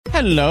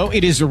Hello,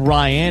 it is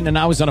Ryan, and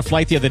I was on a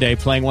flight the other day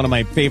playing one of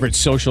my favorite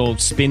social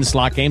spin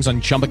slot games on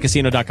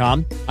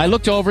ChumbaCasino.com. I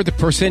looked over at the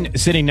person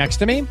sitting next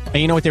to me, and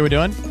you know what they were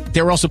doing?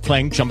 They were also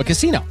playing Chumba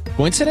Casino.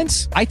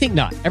 Coincidence? I think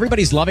not.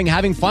 Everybody's loving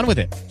having fun with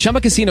it.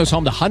 Chumba Casino is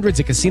home to hundreds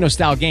of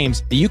casino-style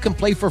games that you can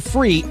play for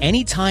free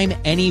anytime,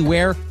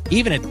 anywhere,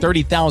 even at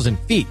 30,000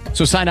 feet.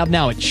 So sign up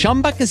now at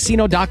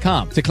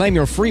ChumbaCasino.com to claim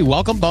your free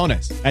welcome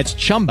bonus. That's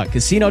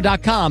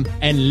ChumbaCasino.com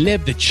and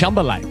live the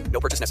Chumba life.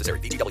 No purchase necessary.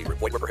 VGW.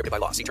 Void where prohibited by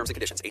law. See terms and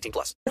conditions. 18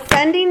 plus.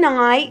 Sunday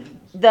night,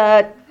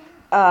 the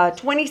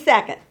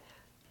 22nd.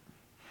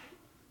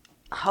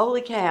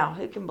 Holy cow,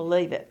 who can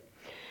believe it?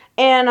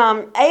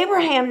 And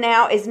Abraham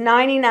now is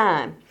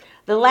 99.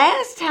 The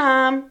last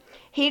time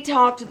he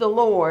talked to the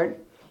Lord,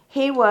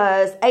 he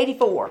was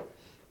 84.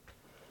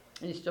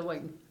 And he's still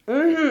waiting.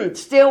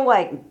 Still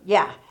waiting,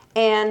 yeah.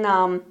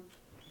 And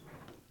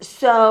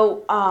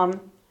so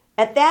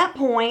at that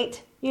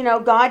point, you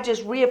know, God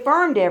just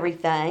reaffirmed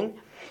everything.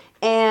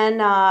 And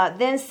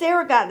then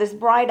Sarah got this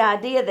bright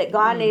idea that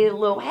God needed a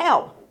little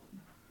help.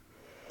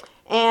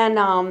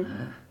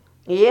 And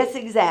yes,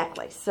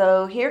 exactly.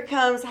 So here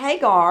comes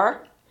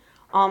Hagar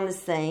on the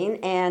scene.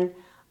 And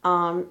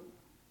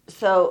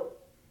so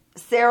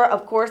Sarah,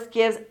 of course,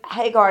 gives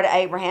Hagar to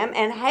Abraham.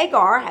 And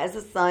Hagar has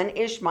a son,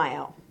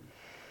 Ishmael.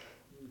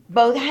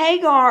 Both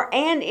Hagar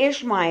and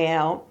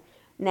Ishmael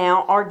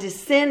now are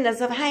descendants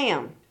of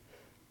Ham.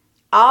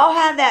 All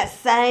have that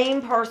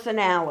same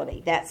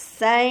personality, that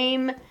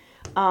same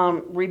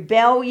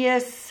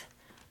rebellious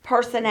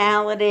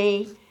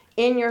personality,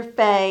 in your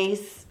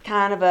face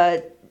kind of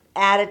a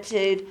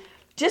attitude,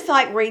 just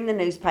like reading the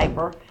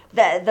newspaper.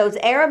 That those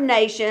Arab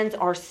nations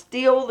are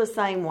still the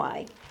same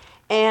way.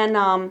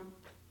 And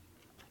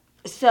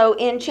so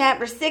in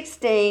chapter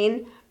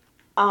 16,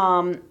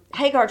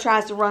 Hagar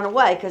tries to run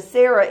away because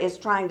Sarah is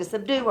trying to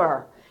subdue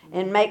her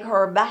and make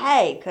her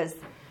behave because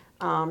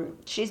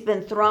she's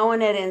been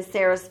throwing it in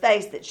Sarah's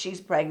face that she's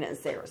pregnant and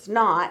Sarah's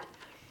not.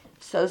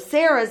 So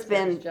Sarah's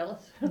been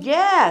jealous.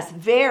 Yes,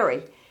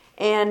 very.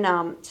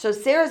 And so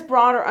Sarah's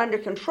brought her under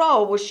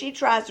control. Well, she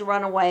tries to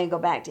run away and go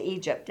back to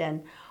Egypt.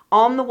 And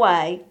on the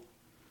way,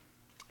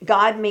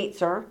 God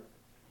meets her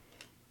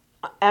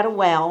at a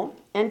well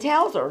and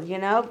tells her, you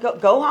know,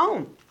 go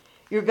home.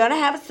 You're going to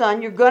have a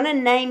son. You're going to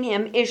name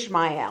him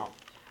Ishmael.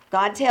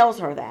 God tells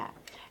her that.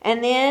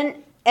 And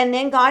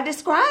then God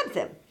describes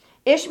him.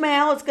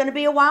 Ishmael is going to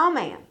be a wild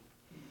man.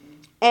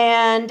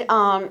 And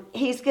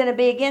he's going to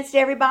be against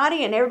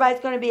everybody, and everybody's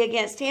going to be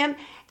against him.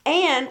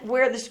 And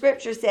where the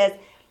scripture says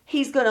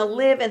he's going to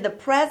live in the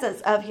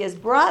presence of his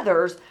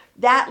brothers,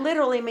 that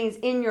literally means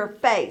in your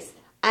face,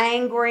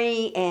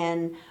 angry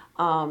and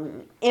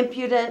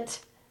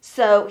impudent.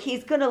 So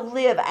he's going to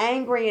live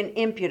angry and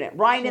impudent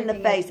right in the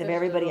face of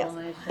everybody else.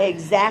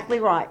 Exactly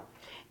right.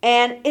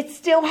 And it's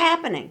still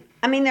happening.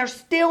 I mean, they're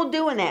still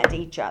doing that to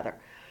each other.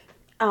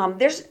 I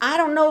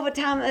don't know of a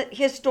time that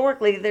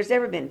historically there's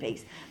ever been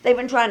peace. They've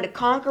been trying to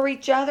conquer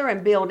each other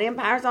and build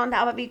empires on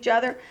top of each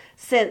other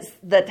since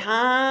the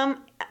time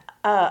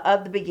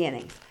of the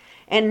beginnings.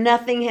 And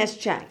nothing has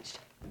changed.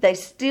 They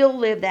still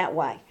live that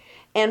way.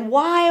 And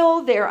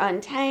while they're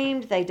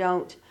untamed, they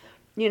don't,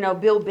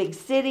 build big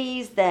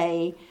cities.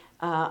 They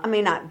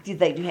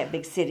do have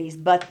big cities,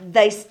 but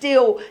they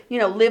still,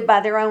 live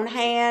by their own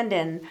hand.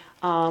 And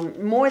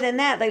more than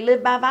that, they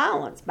live by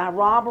violence, by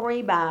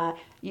robbery, by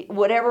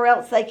whatever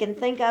else they can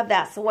think of.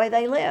 That's the way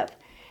they live.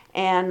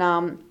 And,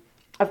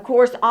 of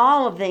course,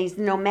 all of these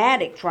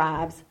nomadic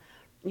tribes,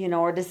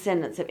 are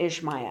descendants of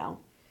Ishmael.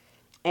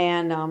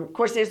 And, of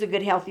course, there's a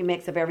good healthy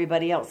mix of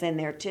everybody else in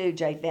there too,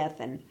 Japheth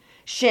and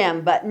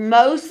Shem. But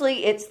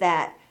mostly it's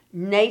that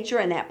nature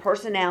and that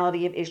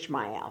personality of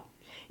Ishmael.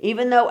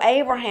 Even though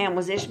Abraham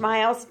was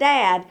Ishmael's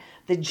dad,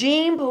 the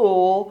gene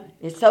pool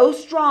is so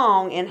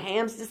strong in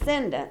Ham's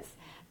descendants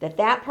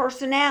that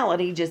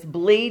personality just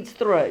bleeds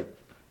through.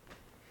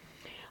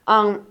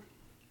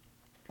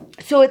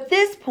 So at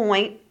this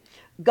point,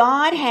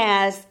 God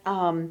has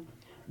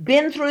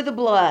been through the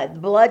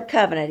blood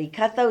covenant. He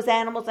cut those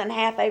animals in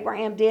half,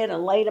 Abraham did,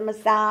 and laid them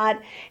aside,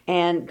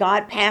 and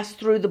God passed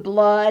through the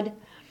blood.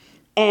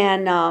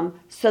 And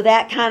so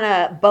that kind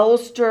of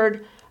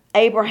bolstered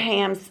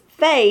Abraham's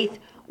faith.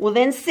 Well,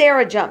 then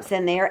Sarah jumps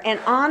in there. And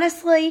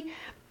honestly,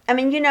 I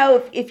mean,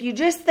 if you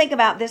just think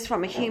about this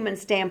from a human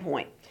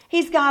standpoint,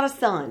 he's got a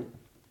son,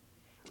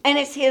 and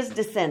it's his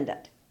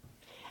descendant.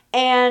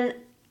 And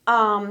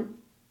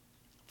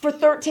for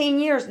 13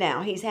 years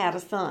now, he's had a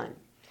son.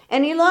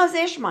 And he loves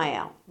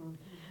Ishmael.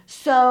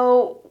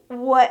 So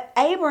what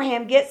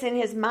Abraham gets in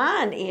his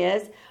mind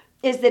is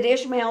that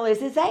Ishmael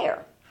is his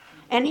heir.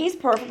 And he's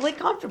perfectly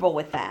comfortable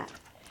with that.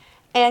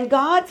 And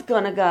God's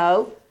going to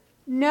go,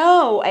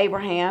 no,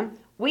 Abraham,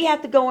 we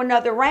have to go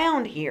another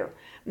round here.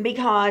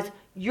 Because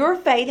your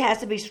faith has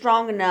to be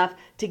strong enough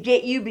to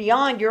get you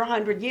beyond your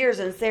 100 years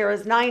and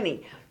Sarah's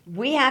 90.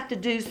 We have to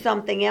do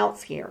something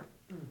else here.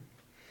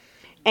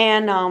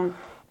 And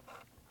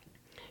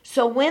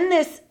so when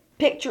this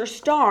picture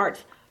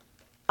starts,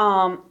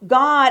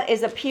 God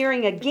is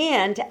appearing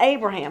again to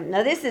Abraham.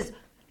 Now this is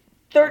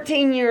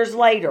 13 years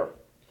later,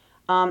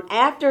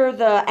 after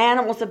the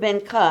animals have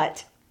been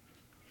cut,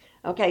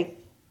 okay,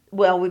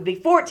 well, it would be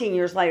 14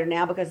 years later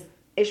now because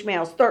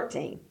Ishmael's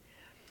 13.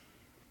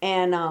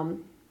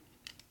 And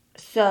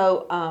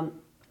so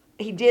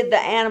he did the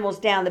animals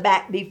down the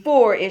back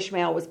before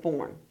Ishmael was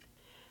born,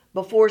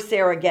 before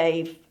Sarah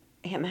gave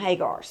him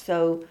Hagar.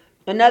 So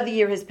another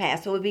year has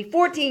passed. So it would be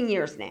 14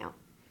 years now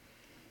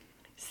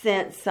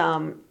since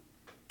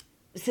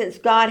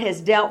God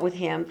has dealt with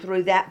him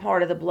through that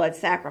part of the blood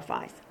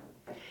sacrifice.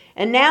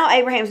 And now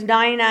Abraham's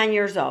 99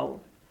 years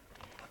old.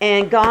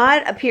 And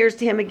God appears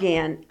to him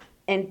again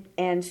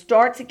and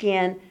starts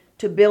again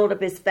to build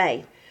up his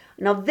faith.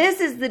 Now this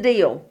is the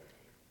deal.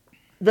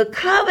 The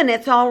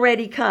covenant's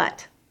already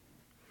cut.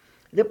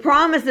 The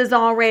promise is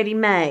already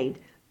made.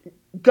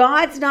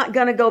 God's not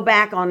going to go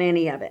back on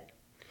any of it.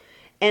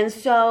 And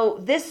so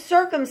this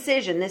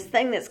circumcision, this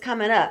thing that's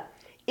coming up,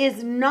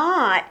 is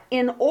not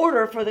in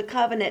order for the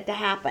covenant to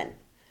happen.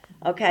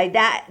 Okay,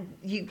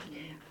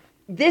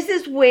 this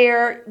is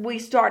where we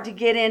start to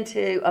get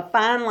into a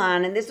fine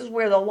line, and this is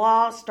where the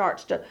law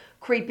starts to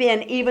creep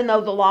in, even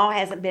though the law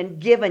hasn't been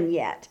given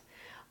yet.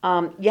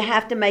 You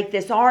have to make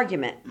this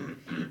argument.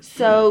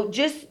 So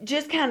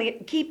just kind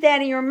of keep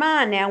that in your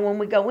mind now when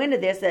we go into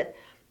this, that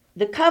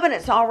the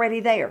covenant's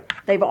already there.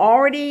 They've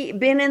already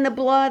been in the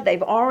blood.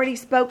 They've already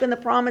spoken the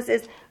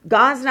promises.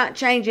 God's not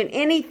changing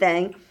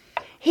anything.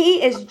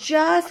 He is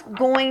just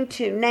going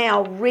to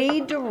now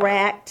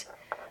redirect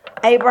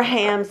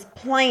Abraham's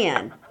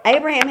plan.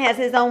 Abraham has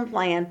his own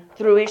plan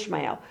through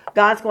Ishmael.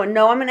 God's going,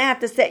 no, I'm going to have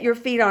to set your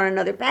feet on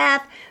another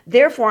path.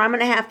 Therefore, I'm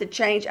going to have to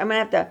change. I'm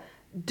going to have to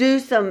do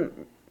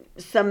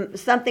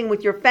something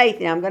with your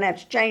faith. Now, I'm going to have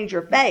to change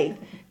your faith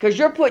because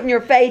you're putting your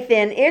faith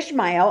in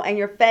Ishmael and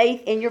your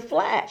faith in your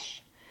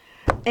flesh.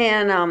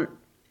 And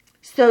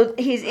so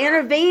he's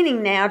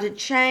intervening now to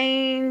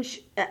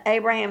change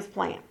Abraham's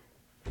plan,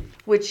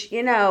 which,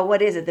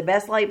 what is it? The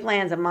best laid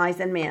plans of mice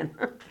and men.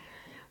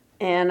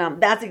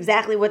 And that's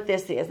exactly what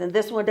this is. And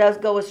this one does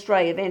go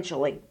astray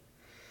eventually.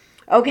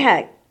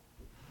 Okay.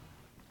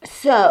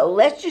 So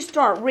let's just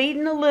start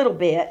reading a little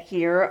bit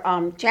here.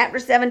 Chapter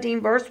 17,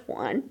 verse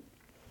 1.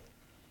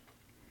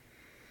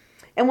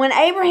 And when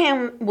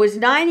Abraham was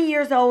 90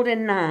 years old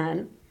and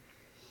 9,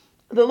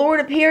 the Lord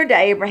appeared to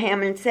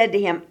Abraham and said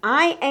to him,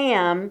 I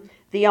am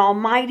the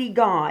Almighty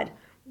God.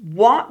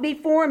 Walk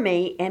before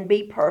me and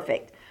be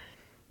perfect.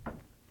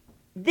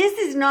 This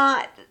is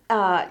not,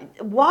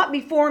 walk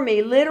before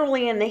me,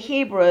 literally in the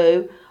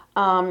Hebrew,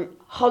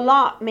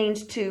 halak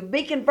means to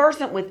be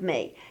conversant with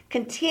me,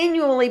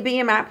 continually be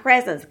in my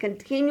presence,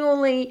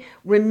 continually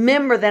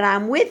remember that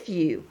I'm with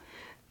you.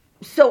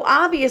 So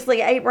obviously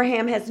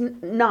Abraham has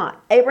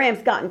not.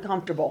 Abraham's gotten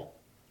comfortable.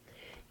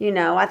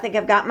 I think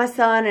I've got my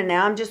son and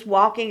now I'm just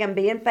walking and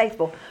being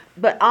faithful.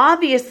 But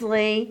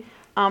obviously,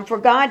 for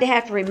God to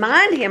have to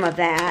remind him of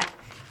that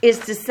is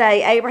to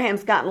say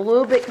Abraham's gotten a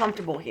little bit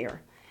comfortable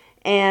here.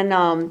 And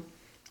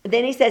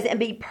then he says, and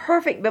be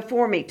perfect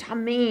before me,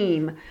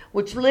 tamim,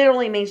 which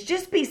literally means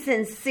just be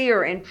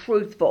sincere and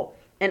truthful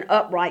and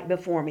upright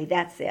before me.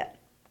 That's it.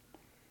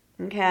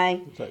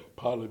 Okay? Is that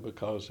partly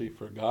because he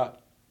forgot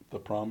the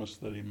promise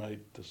that he made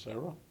to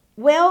Sarah?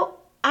 Well,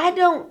 I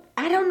don't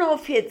know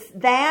if it's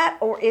that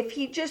or if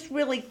he just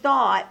really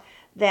thought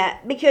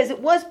that, because it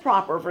was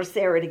proper for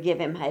Sarah to give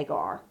him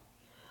Hagar,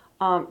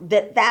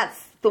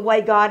 that's the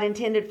way God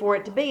intended for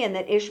it to be, and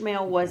that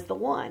Ishmael was the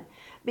one.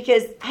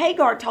 Because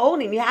Hagar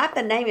told him, you have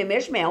to name him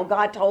Ishmael.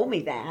 God told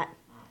me that,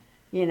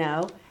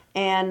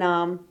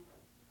 And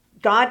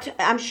God,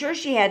 I'm sure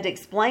she had to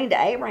explain to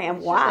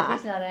Abraham why. So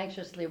he's not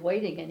anxiously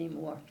waiting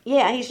anymore.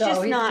 Yeah, he's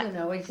just not.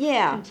 He's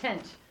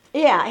content.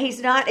 Yeah,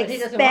 he's not but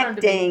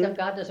expecting.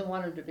 God doesn't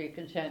want him to be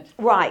content.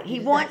 Right. He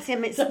wants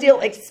him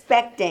still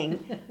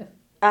expecting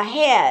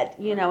ahead,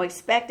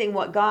 expecting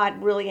what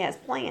God really has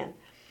planned.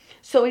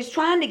 So he's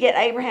trying to get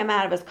Abraham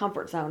out of his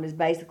comfort zone is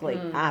basically,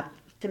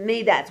 to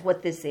me, that's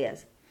what this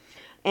is.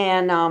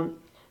 And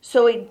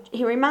so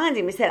he reminds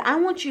him, he said, I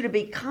want you to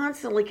be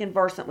constantly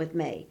conversant with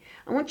me.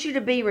 I want you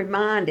to be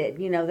reminded,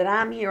 that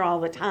I'm here all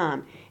the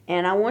time.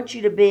 And I want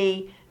you to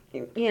be,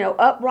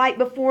 upright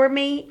before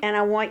me. And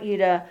I want you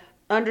to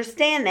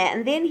understand that.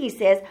 And then he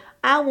says,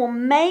 I will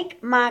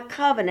make my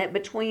covenant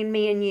between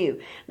me and you.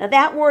 Now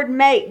that word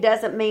make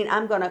doesn't mean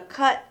I'm going to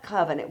cut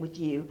covenant with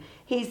you.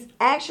 He's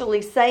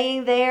actually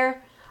saying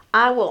there,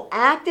 I will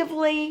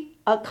actively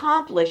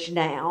accomplish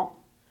now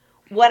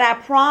what I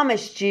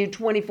promised you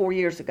 24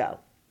 years ago.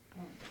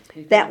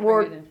 That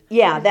word,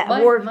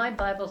 word. My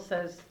Bible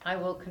says, I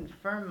will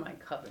confirm my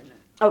covenant.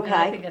 Okay. And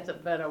I think that's a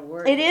better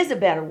word. It is a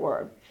better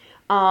word.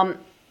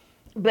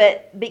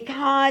 But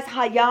because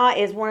haya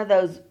is one of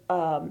those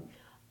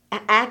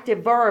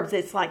active verbs,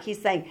 it's like he's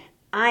saying,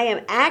 I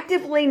am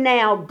actively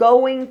now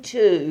going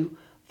to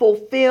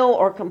fulfill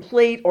or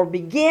complete or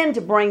begin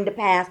to bring to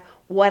pass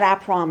what I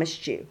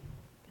promised you.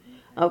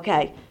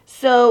 Okay,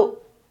 so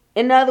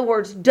in other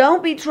words,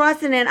 don't be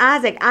trusting in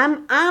Isaac.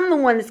 I'm the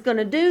one that's going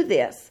to do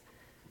this,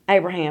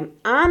 Abraham.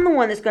 I'm the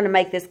one that's going to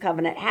make this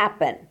covenant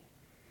happen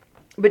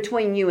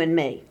between you and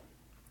me.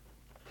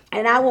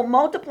 and I will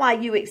multiply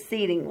you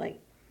exceedingly.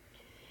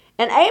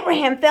 And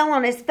Abraham fell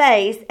on his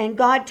face, and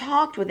God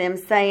talked with him,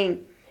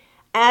 saying,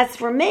 As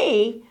for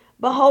me,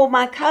 behold,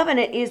 my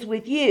covenant is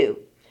with you,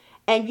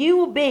 and you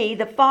will be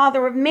the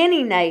father of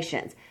many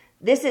nations.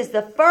 This is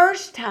the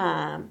first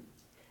time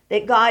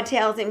that God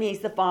tells him he's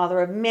the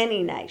father of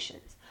many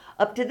nations.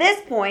 Up to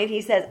this point,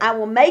 he says, I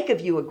will make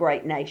of you a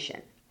great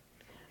nation.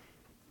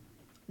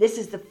 This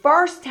is the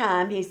first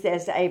time he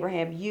says to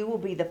Abraham, you will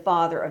be the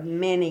father of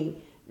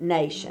many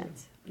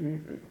nations.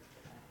 Mm-hmm.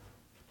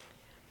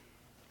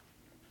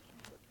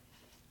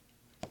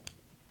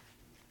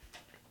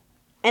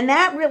 And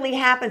that really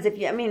happens if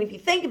you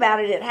think about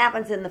it, it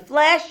happens in the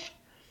flesh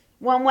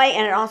one way,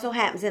 and it also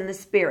happens in the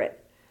spirit.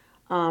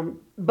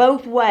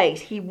 Both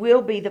ways, he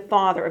will be the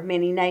father of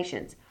many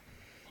nations.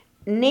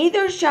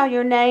 Neither shall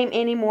your name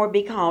anymore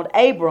be called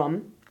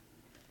Abram,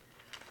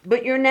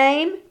 but your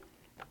name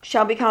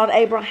shall be called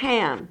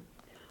Abraham.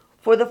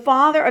 For the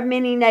father of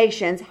many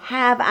nations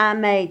have I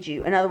made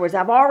you. In other words,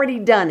 I've already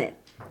done it.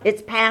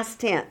 It's past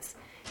tense.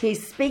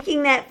 He's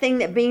speaking that thing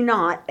that be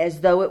not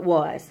as though it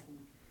was.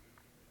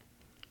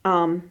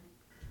 For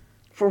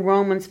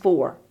Romans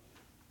 4.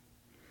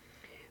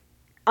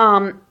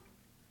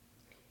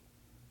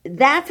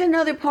 That's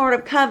another part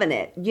of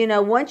covenant.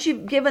 Once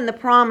you've given the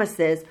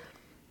promises,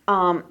 It's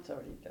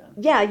already done.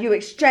 yeah, you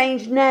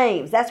exchange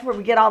names. That's where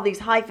we get all these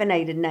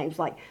hyphenated names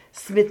like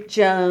Smith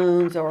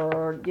Jones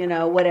or,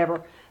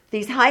 whatever.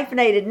 These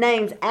hyphenated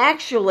names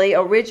actually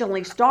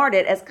originally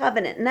started as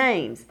covenant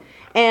names.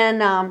 And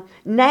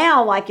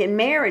now, like in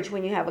marriage,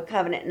 when you have a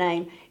covenant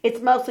name,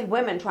 it's mostly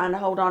women trying to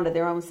hold on to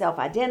their own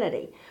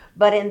self-identity.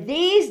 But in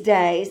these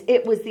days,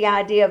 it was the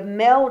idea of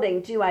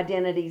melding two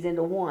identities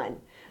into one.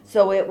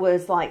 So it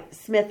was like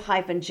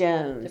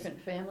Smith-Jones.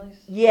 Different families?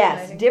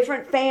 Yes, uniting?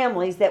 different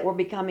families that were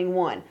becoming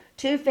one.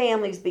 Two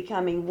families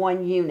becoming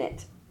one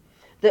unit.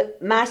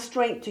 My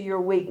strength to your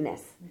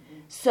weakness. Mm-hmm.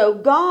 So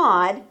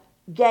God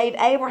gave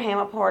Abraham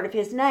a part of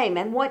his name.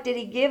 And what did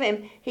he give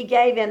him? He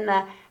gave him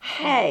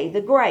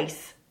the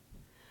grace.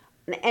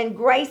 And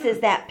grace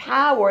is that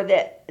power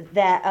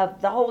that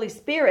of the Holy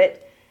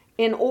Spirit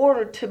in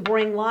order to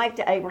bring life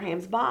to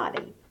Abraham's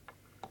body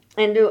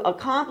and to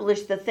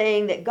accomplish the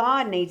thing that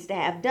God needs to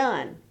have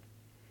done.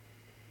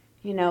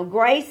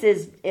 Grace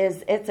is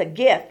it's a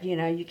gift.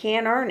 You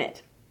can't earn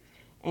it.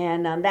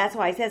 And that's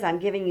why he says, I'm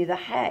giving you the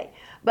hay.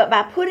 But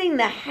by putting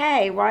the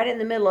hay right in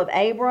the middle of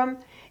Abram,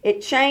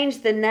 it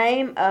changed the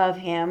name of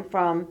him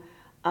from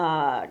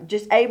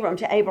just Abram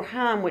to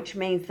Abraham, which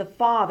means the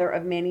father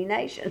of many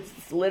nations.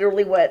 It's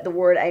literally what the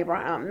word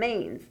Abraham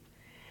means.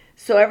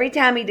 So every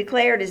time he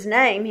declared his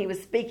name, he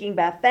was speaking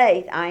by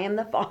faith. I am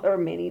the father of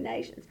many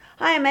nations.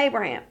 I am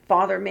Abraham,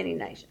 father of many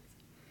nations.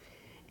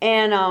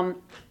 And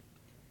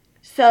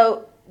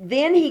so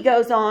then he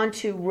goes on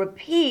to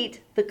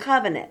repeat the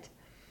covenant.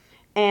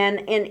 And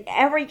in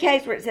every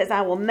case where it says,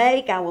 I will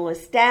make, I will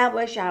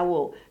establish, I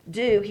will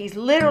do, he's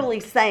literally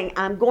saying,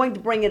 I'm going to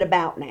bring it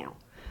about now.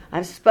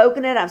 I've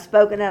spoken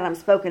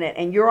it,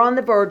 and you're on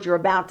the verge, you're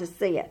about to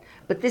see it.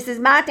 But this is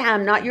my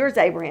time, not yours,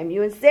 Abraham.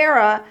 You and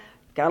Sarah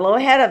got a little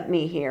ahead of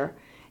me here.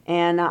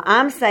 And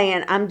I'm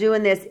saying I'm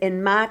doing this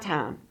in my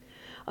time.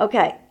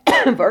 Okay,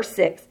 verse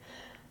 6.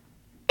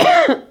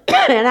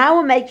 And I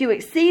will make you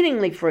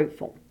exceedingly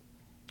fruitful.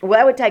 Well,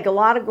 that would take a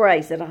lot of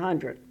grace at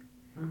 100.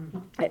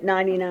 At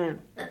 99.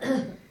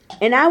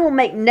 And I will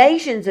make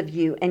nations of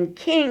you, and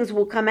kings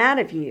will come out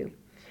of you.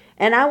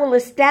 And I will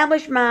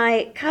establish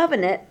my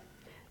covenant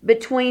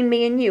between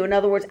me and you. In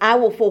other words, I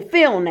will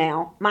fulfill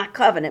now my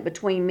covenant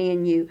between me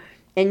and you,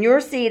 and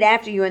your seed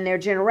after you and their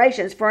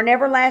generations, for an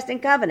everlasting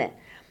covenant,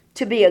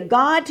 to be a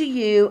God to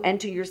you and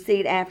to your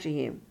seed after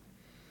you.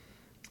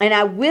 And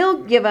I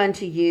will give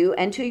unto you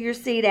and to your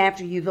seed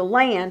after you the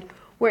land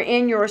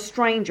wherein you're a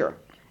stranger,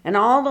 and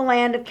all the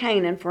land of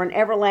Canaan for an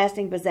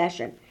everlasting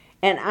possession.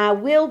 And I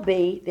will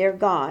be their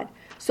God.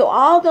 So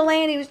all the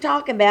land he was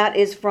talking about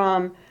is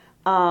from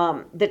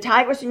the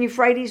Tigris and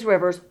Euphrates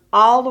rivers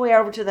all the way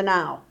over to the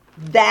Nile.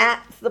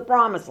 That's the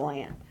promised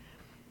land.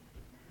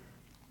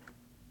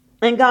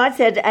 And God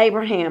said to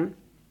Abraham,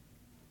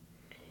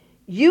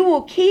 you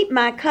will keep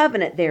my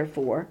covenant,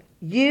 therefore,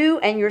 you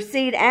and your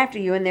seed after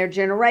you and their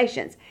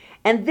generations.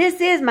 And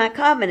this is my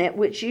covenant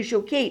which you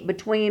shall keep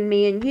between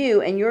me and you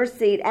and your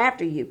seed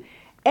after you.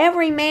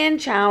 Every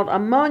man-child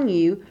among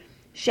you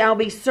shall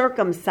be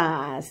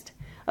circumcised.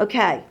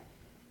 Okay.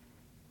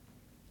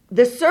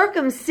 The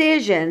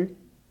circumcision,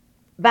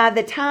 by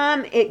the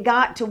time it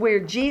got to where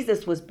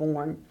Jesus was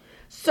born,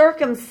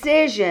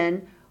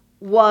 circumcision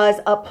was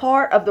a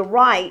part of the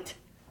right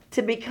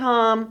to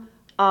become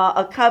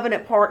a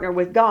covenant partner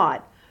with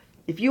God.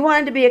 If you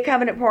wanted to be a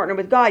covenant partner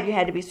with God, you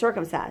had to be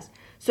circumcised.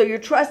 So you're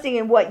trusting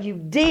in what you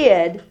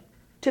did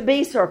to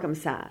be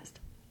circumcised.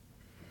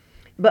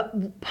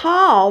 But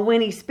Paul,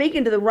 when he's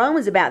speaking to the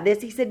Romans about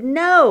this, he said,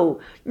 no.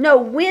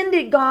 When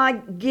did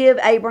God give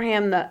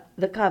Abraham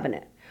the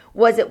covenant?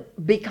 Was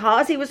it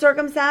because he was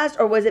circumcised,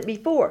 or was it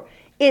before?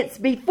 It's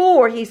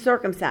before he's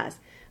circumcised.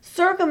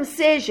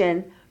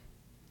 Circumcision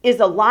is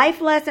a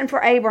life lesson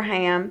for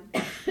Abraham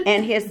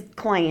and his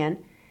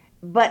clan,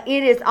 but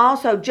it is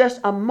also just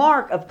a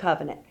mark of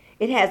covenant.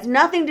 It has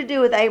nothing to do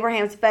with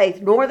Abraham's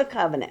faith nor the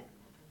covenant.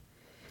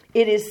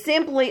 It is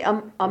simply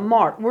a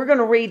mark. We're going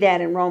to read that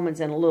in Romans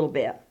in a little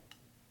bit.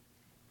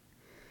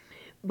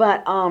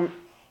 But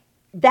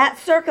that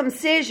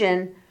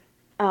circumcision,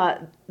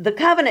 the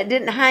covenant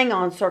didn't hang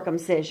on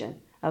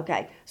circumcision.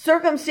 Okay,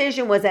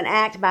 circumcision was an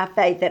act by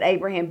faith that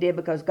Abraham did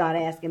because God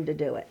asked him to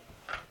do it.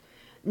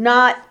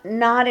 Not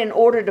in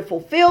order to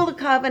fulfill the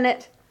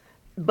covenant,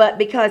 but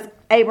because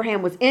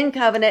Abraham was in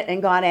covenant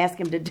and God asked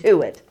him to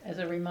do it. As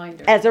a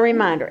reminder. As a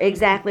reminder,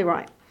 exactly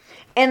right.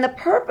 And the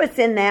purpose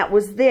in that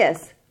was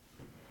this.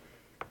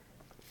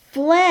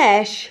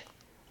 Flesh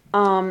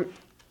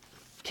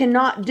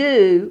cannot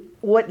do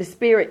what the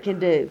Spirit can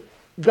do.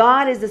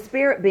 God is a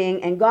spirit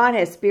being, and God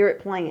has spirit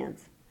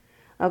plans.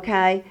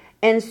 Okay?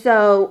 And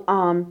so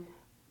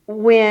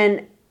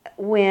when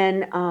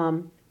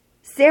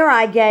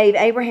Sarai gave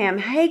Abraham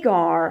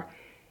Hagar,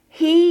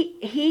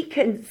 he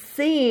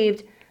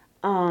conceived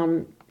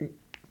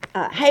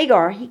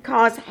Hagar. He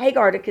caused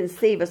Hagar to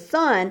conceive a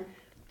son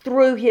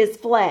through his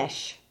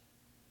flesh.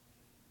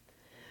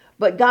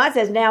 But God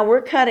says, now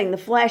we're cutting the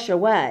flesh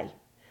away.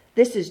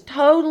 This is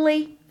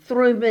totally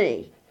through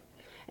me.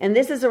 And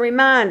this is a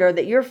reminder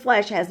that your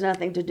flesh has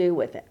nothing to do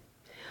with it.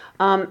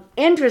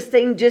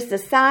 Interesting, just a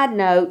side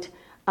note,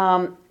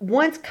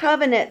 once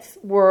covenants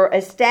were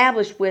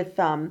established with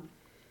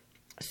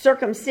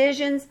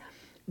circumcisions,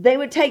 they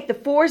would take the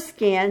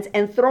foreskins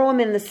and throw them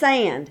in the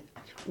sand,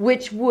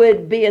 which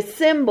would be a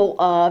symbol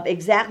of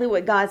exactly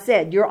what God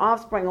said. Your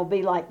offspring will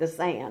be like the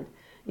sand,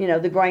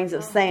 the grains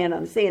of sand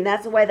on the sea. And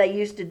that's the way they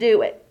used to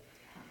do it.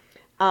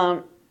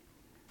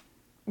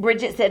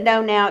 Bridget said,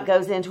 no, now it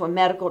goes into a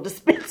medical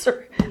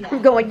dispenser. Yeah.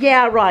 I'm going,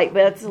 yeah, right,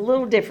 but it's a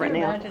little different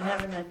now. Can you imagine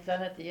having that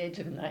done at the age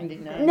of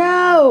 99?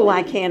 No,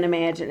 I can't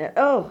imagine it.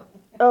 Oh.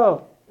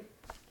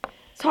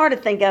 It's hard to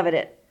think of it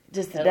at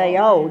just a day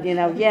old,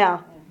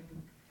 yeah.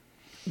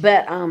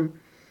 But,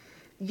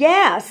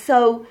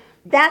 so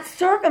that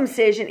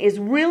circumcision is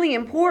really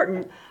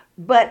important,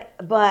 but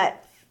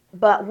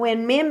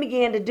when men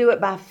began to do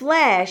it by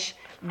flesh,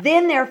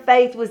 then their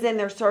faith was in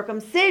their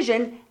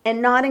circumcision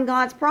and not in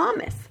God's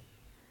promise.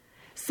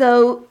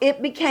 So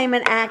it became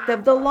an act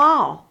of the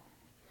law.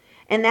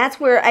 And that's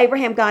where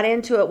Abraham got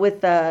into it with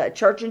the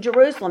church in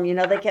Jerusalem.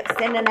 They kept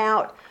sending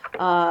out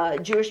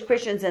Jewish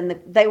Christians, and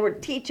they were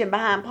teaching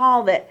behind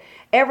Paul that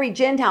every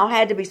Gentile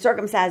had to be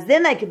circumcised,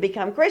 then they could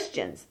become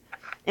Christians.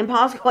 And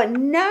Paul's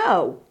going,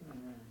 no,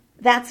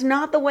 that's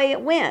not the way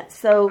it went.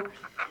 So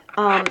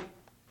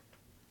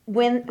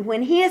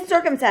when he is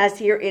circumcised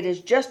here, it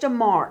is just a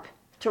mark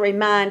to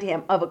remind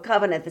him of a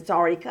covenant that's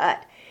already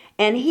cut.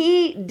 And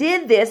he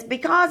did this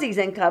because he's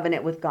in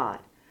covenant with God.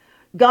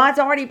 God's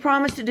already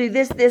promised to do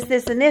this, this,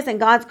 this, and this, and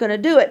God's going to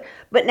do it.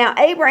 But now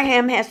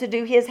Abraham has to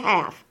do his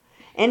half.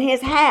 And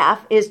his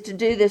half is to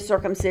do this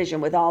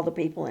circumcision with all the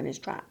people in his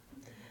tribe.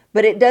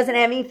 But it doesn't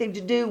have anything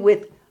to do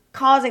with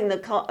causing the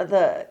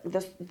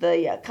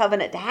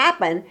covenant to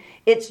happen.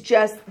 It's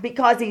just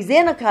because he's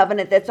in a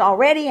covenant that's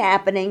already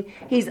happening,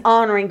 he's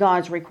honoring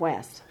God's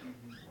request.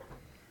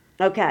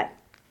 Okay.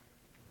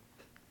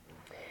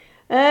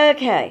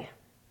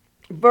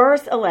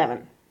 Verse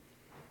 11.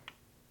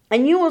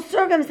 And you will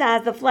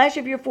circumcise the flesh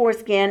of your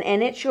foreskin,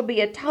 and it shall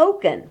be a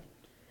token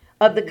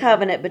of the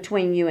covenant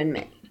between you and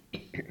me.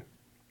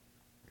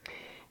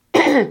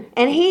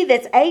 And he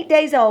that's 8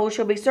 days old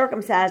shall be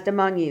circumcised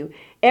among you,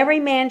 every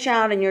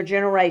man-child in your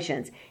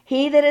generations.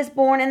 He that is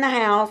born in the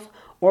house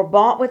or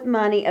bought with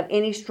money of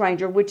any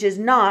stranger, which is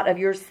not of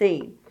your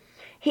seed.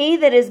 He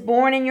that is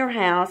born in your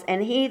house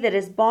and he that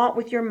is bought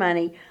with your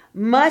money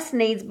must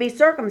needs be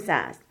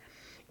circumcised.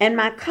 And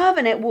my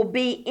covenant will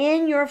be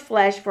in your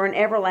flesh for an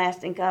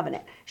everlasting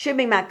covenant. Should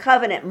be my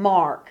covenant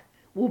mark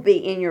will be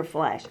in your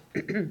flesh.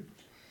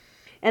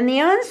 And the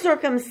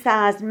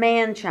uncircumcised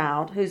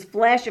man-child, whose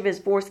flesh of his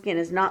foreskin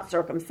is not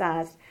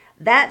circumcised,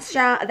 that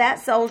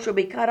soul shall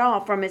be cut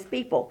off from his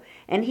people,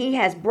 and he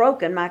has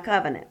broken my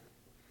covenant.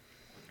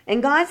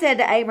 And God said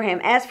to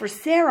Abraham, as for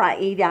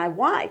Sarai, thy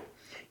wife,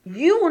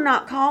 you will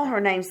not call her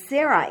name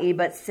Sarai,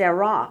 but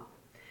Sarah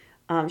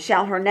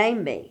shall her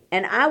name be.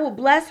 And I will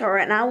bless her,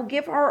 and I will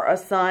give her a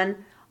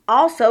son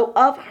also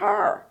of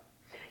her.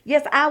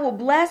 Yes, I will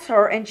bless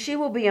her, and she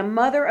will be a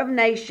mother of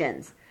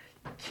nations.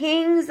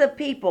 Kings of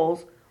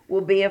peoples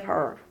will be of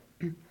her.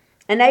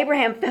 And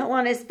Abraham fell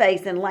on his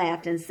face and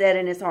laughed and said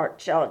in his heart,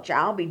 shall a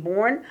child be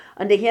born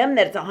unto him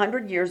that is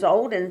 100 years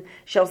old? And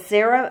shall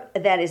Sarah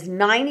that is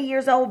 90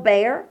 years old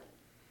bear?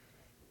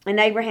 And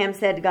Abraham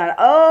said to God,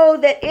 oh,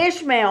 that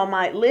Ishmael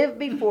might live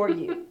before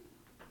you.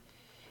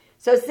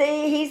 So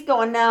see, he's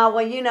going, no,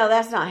 well,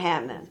 that's not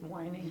happening.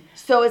 Whining.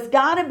 So it's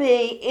got to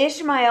be,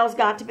 Ishmael's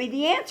got to be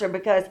the answer,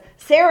 because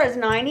Sarah's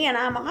 90 and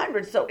I'm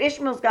 100, so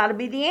Ishmael's got to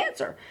be the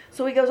answer.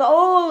 So he goes,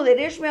 oh, that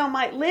Ishmael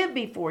might live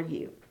before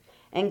you.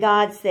 And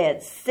God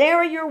said,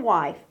 Sarah your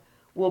wife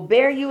will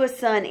bear you a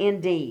son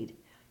indeed,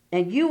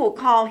 and you will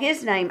call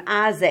his name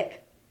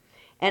Isaac.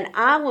 And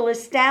I will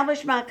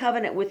establish my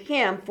covenant with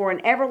him for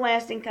an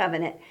everlasting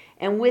covenant,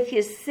 and with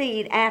his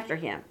seed after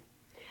him.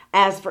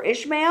 As for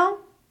Ishmael,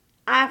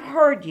 I have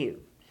heard you.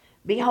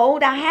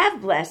 Behold, I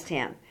have blessed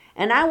him,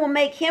 and I will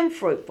make him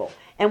fruitful,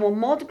 and will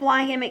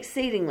multiply him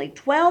exceedingly.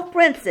 12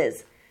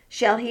 princes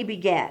shall he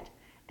beget,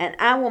 and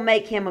I will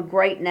make him a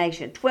great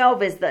nation.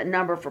 12 is the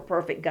number for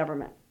perfect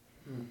government.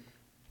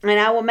 And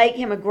I will make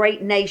him a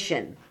great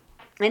nation.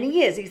 And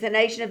he is. He's the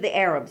nation of the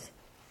Arabs.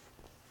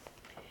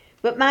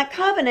 But my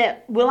covenant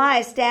will I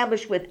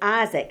establish with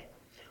Isaac,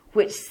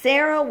 which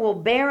Sarah will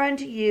bear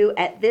unto you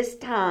at this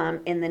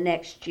time in the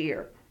next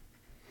year.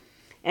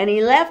 And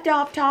he left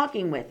off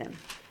talking with him,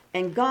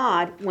 and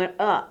God went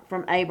up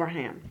from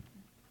Abraham.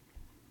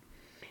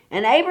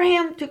 And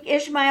Abraham took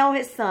Ishmael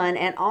his son,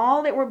 and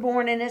all that were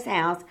born in his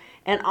house,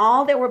 and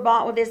all that were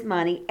bought with his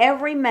money,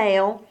 every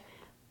male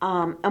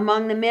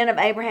among the men of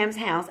Abraham's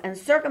house, and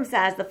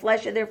circumcised the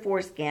flesh of their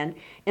foreskin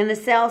in the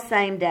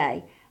selfsame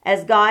day,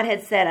 as God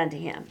had said unto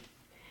him.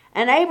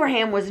 And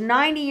Abraham was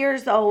 90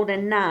 years old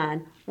and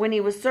 9 when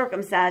he was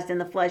circumcised in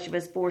the flesh of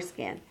his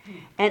foreskin.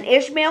 And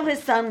Ishmael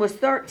his son was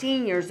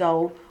 13 years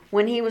old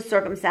when he was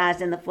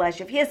circumcised in the flesh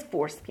of his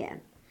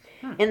foreskin.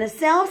 In the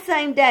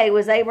selfsame day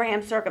was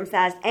Abraham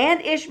circumcised,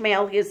 and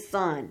Ishmael his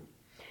son.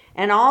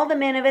 And all the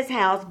men of his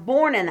house,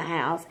 born in the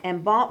house,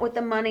 and bought with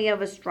the money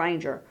of a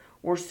stranger,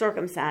 were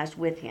circumcised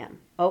with him.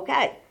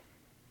 Okay.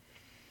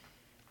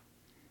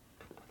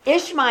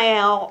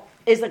 Ishmael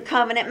is a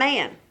covenant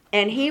man,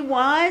 and he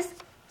was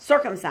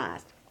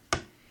circumcised.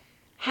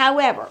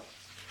 However,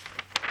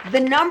 the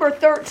number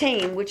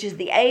 13, which is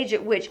the age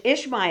at which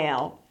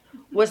Ishmael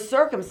was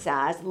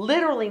circumcised,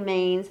 literally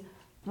means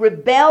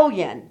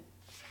rebellion.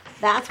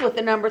 That's what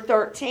the number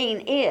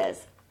 13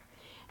 is.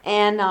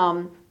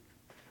 And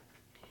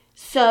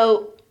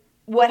so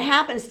what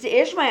happens to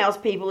Ishmael's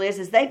people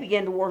is they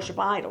begin to worship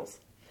idols.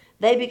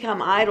 They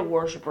become idol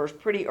worshipers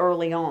pretty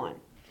early on.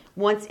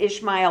 Once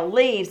Ishmael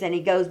leaves and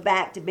he goes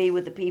back to be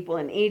with the people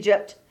in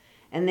Egypt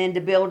and then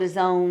to build his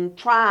own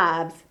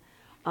tribes,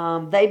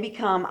 they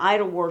become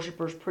idol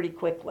worshipers pretty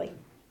quickly.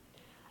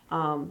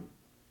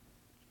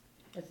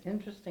 It's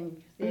interesting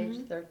because the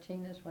age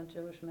 13 is when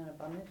Jewish men are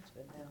bar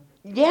mitzvah now.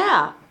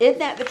 Yeah, isn't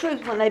that the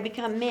truth, when they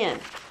become men?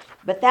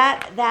 But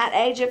that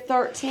age of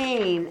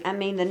 13, I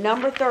mean, the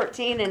number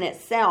 13 in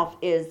itself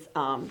is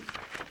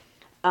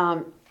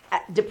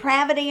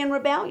depravity and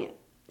rebellion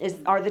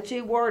are the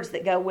two words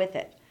that go with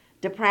it.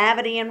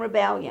 Depravity and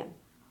rebellion.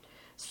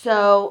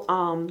 So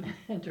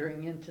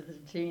Entering into the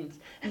teens.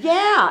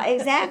 yeah,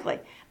 exactly.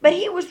 But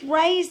he was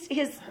raised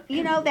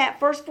that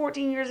first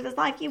 14 years of his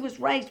life, he was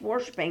raised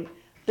worshiping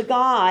the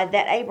God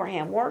that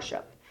Abraham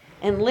worshiped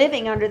and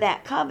living under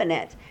that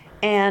covenant.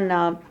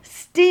 And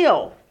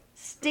still,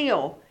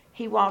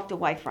 he walked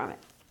away from it.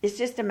 It's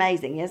just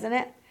amazing, isn't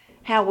it?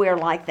 How we're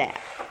like that.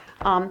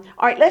 All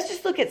right, let's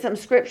just look at some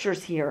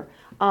scriptures here.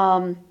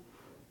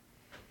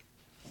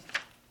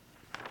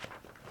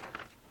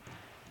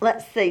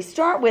 Let's see.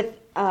 Start with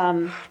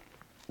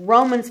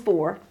Romans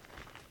 4.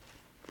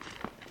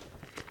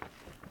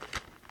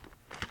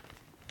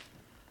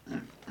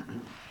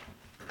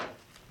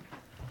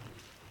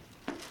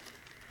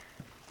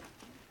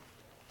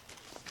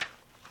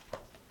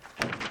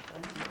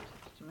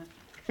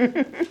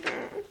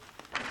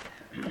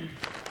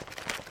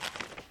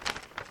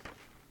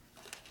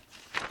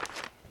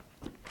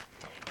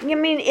 I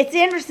mean, it's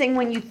interesting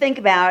when you think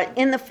about it.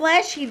 In the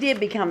flesh, he did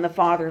become the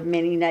father of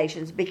many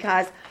nations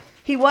because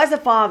he was a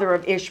father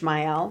of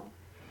Ishmael.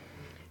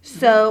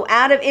 So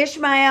out of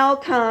Ishmael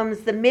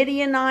comes the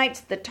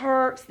Midianites, the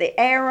Turks, the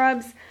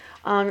Arabs,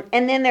 and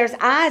then there's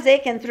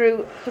Isaac, and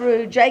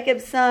through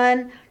Jacob's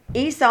son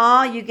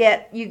Esau, you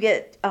get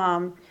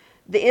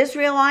the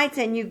Israelites,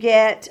 and you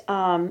get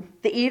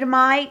the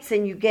Edomites,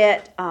 and you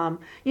get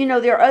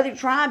there are other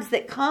tribes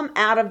that come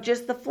out of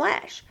just the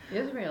flesh.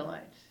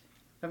 Israelites.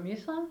 From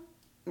Esau?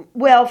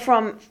 Well,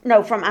 from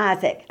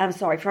Isaac. I'm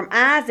sorry. From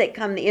Isaac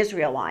come the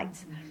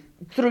Israelites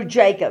through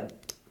Jacob.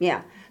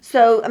 Yeah.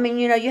 So, I mean,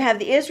 you have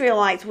the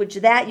Israelites, which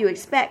that you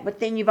expect, but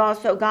then you've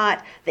also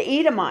got the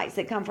Edomites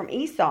that come from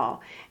Esau.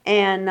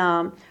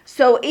 And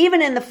so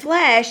even in the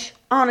flesh,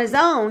 on his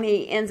own,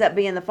 he ends up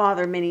being the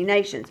father of many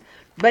nations.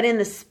 But in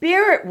the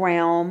spirit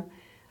realm,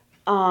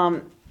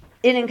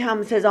 it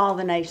encompasses all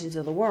the nations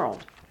of the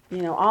world.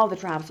 All the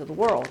tribes of the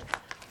world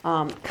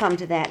come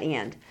to that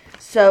end.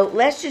 So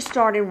let's just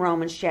start in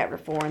Romans chapter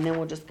 4, and then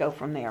we'll just go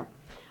from there.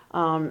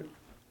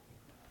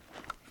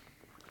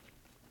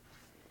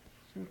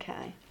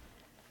 Okay.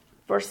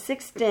 Verse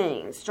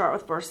 16. Start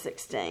with verse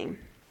 16.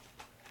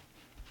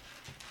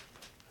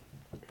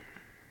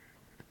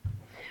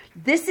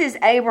 This is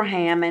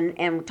Abraham,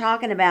 and we're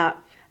talking about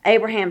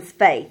Abraham's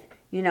faith,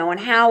 and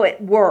how it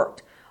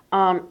worked.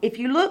 If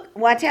you look,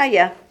 I tell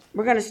you,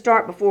 we're going to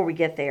start before we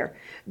get there.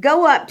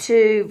 Go up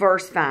to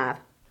verse 5.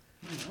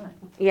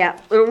 Yeah,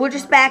 we'll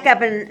just back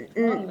up,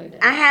 and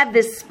I have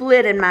this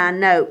split in my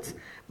notes.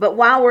 But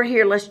while we're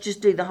here, let's just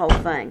do the whole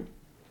thing.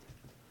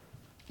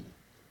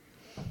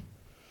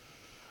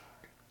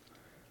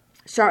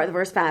 start with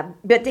verse 5.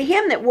 But to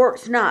him that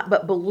works not,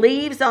 but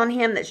believes on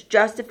him that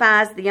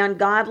justifies the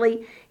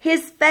ungodly,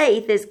 his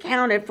faith is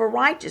counted for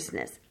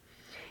righteousness.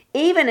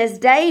 Even as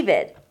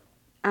David,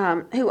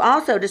 who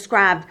also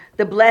described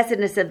the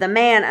blessedness of the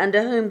man unto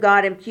whom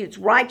God imputes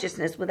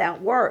righteousness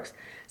without works,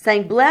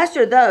 saying, blessed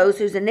are those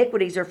whose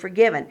iniquities are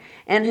forgiven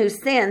and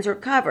whose sins are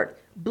covered.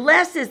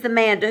 Blessed is the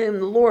man to whom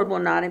the Lord will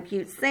not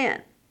impute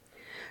sin.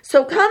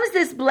 So comes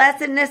this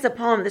blessedness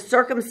upon the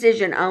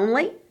circumcision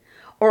only,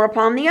 or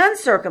upon the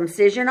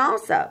uncircumcision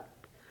also?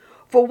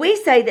 For we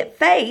say that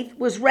faith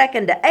was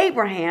reckoned to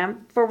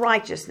Abraham for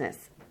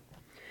righteousness.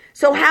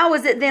 So how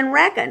was it then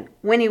reckoned?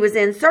 When he was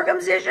in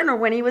circumcision or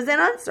when he was in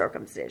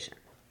uncircumcision?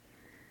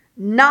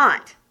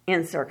 Not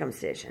in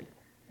circumcision,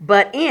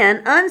 but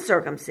in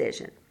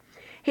uncircumcision.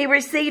 He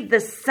received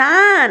the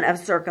sign of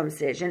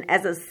circumcision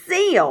as a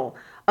seal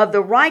of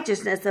the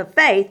righteousness of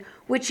faith,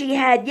 which he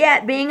had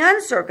yet being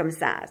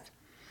uncircumcised,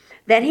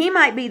 that he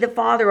might be the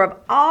father of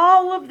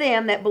all of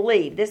them that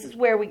believe. This is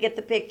where we get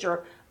the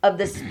picture of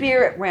the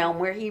spirit realm,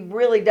 where he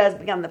really does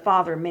become the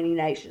father of many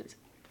nations.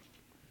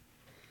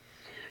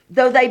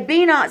 Though they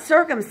be not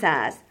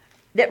circumcised,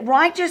 that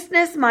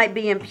righteousness might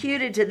be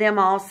imputed to them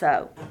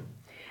also.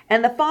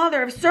 And the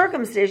father of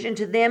circumcision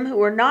to them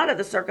who are not of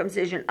the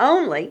circumcision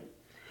only,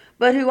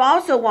 but who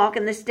also walk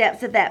in the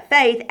steps of that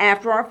faith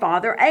after our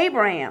father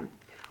Abraham,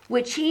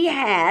 which he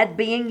had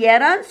being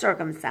yet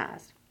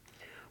uncircumcised.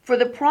 For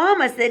the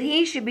promise that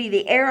he should be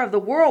the heir of the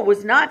world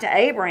was not to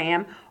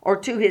Abraham or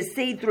to his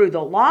seed through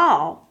the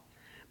law,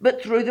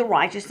 but through the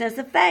righteousness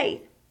of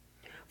faith.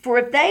 For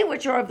if they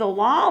which are of the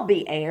law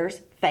be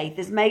heirs, faith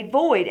is made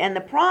void, and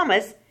the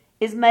promise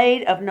is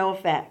made of no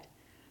effect.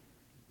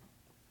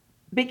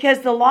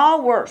 Because the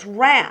law works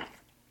wrath.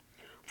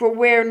 For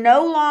where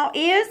no law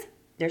is,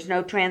 there's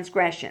no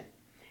transgression.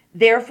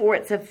 Therefore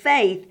it's of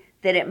faith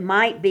that it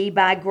might be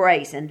by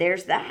grace. And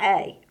there's the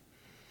hay.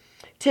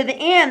 To the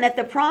end that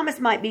the promise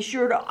might be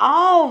sure to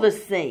all the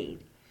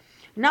seed,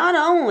 not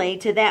only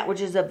to that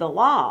which is of the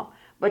law,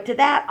 but to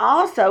that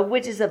also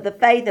which is of the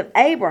faith of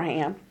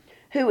Abraham,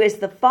 who is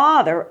the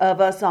father of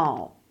us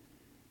all.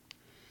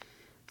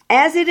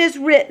 As it is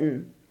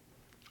written,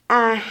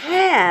 I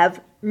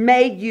have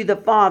made you the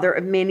father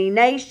of many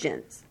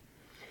nations.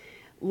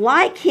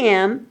 Like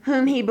him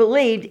whom he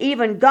believed,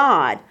 even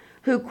God,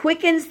 who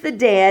quickens the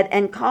dead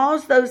and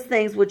calls those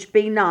things which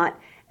be not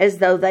as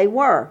though they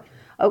were.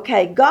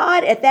 Okay,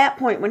 God at that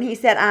point when he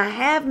said, I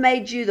have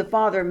made you the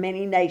father of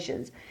many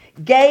nations,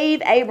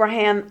 gave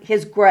Abraham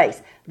his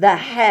grace, the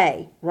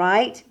hay,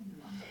 right?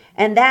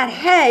 And that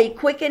hay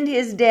quickened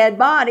his dead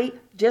body,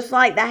 just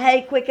like the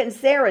hay quickened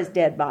Sarah's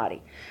dead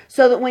body.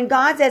 So that when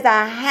God says,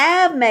 I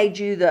have made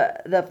you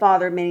the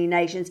father of many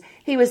nations,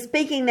 he was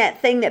speaking that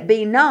thing that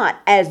be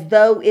not as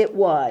though it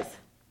was.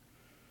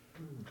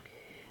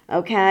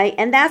 Okay?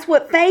 And that's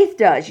what faith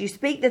does. You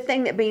speak the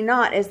thing that be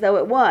not as though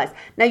it was.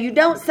 Now, you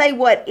don't say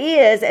what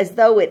is as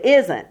though it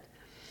isn't.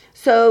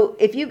 So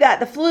if you got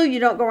the flu, you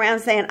don't go around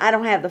saying, I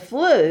don't have the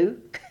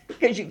flu,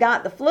 because you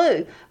got the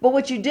flu. But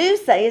what you do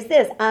say is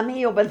this, I'm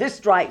healed by the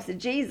stripes of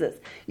Jesus.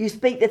 You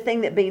speak the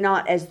thing that be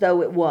not as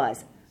though it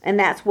was. And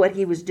that's what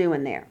he was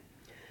doing there.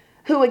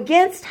 Who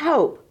against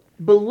hope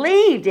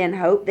believed in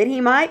hope that he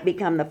might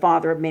become the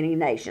father of many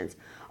nations.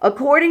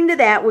 According to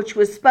that which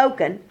was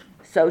spoken,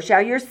 so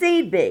shall your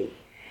seed be.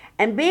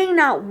 And being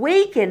not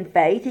weak in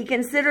faith, he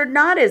considered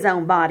not his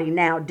own body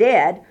now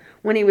dead,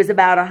 when he was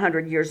about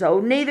 100 years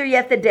old, neither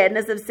yet the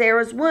deadness of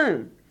Sarah's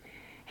womb.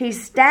 He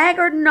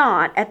staggered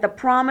not at the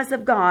promise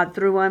of God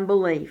through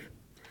unbelief,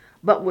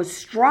 but was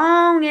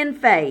strong in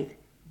faith,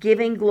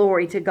 giving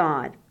glory to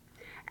God,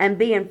 and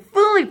being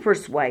fully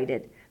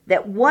persuaded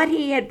that what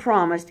he had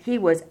promised he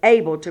was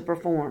able to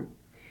perform.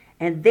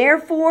 And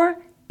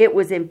therefore it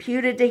was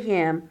imputed to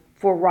him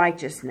for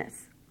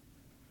righteousness.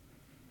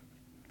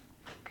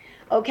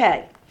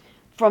 Okay,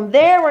 from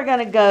there we're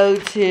going to go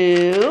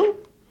to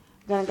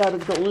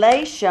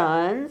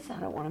Galatians. I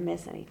don't want to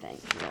miss anything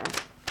here.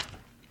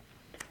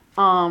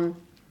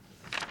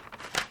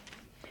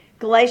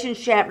 Galatians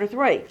chapter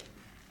 3.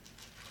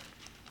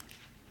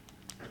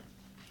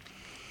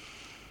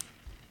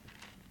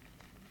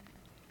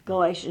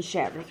 Galatians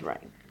chapter 3. I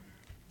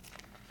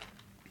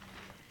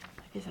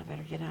guess I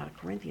better get out of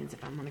Corinthians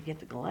if I'm going to get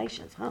to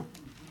Galatians, huh?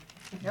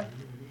 Yep.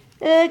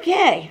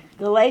 Okay,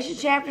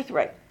 Galatians chapter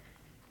 3.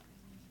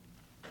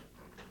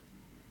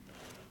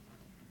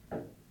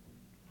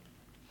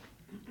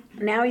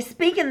 Now he's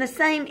speaking the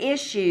same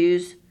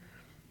issues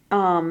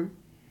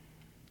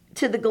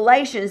to the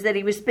Galatians that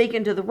he was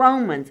speaking to the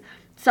Romans.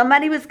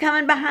 Somebody was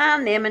coming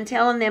behind them and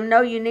telling them,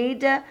 no, you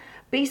need to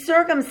be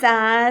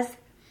circumcised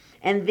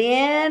and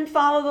then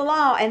follow the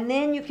law, and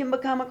then you can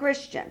become a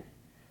Christian.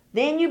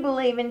 Then you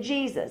believe in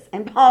Jesus.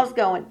 And Paul's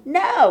going,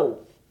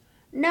 no,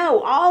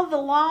 all the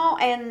law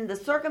and the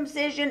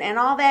circumcision and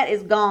all that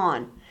is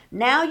gone.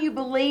 Now you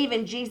believe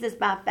in Jesus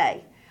by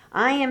faith.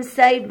 I am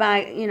saved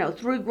by,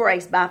 through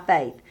grace by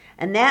faith.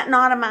 And that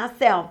not of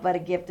myself, but a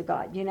gift of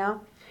God,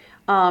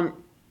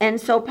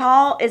 And so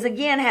Paul is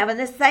again having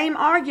the same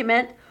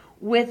argument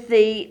with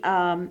the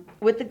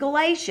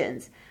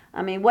Galatians.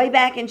 I mean, way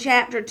back in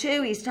chapter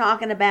 2, he's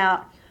talking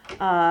about,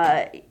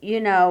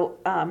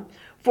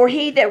 for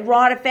he that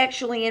wrought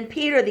effectually in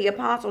Peter the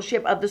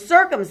apostleship of the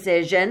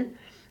circumcision,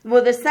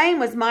 well, the same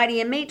was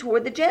mighty in me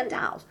toward the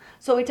Gentiles.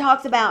 So he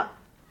talks about,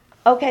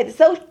 okay,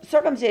 the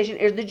circumcision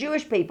is the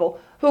Jewish people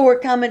who are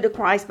coming to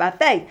Christ by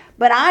faith.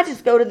 But I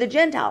just go to the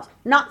Gentiles,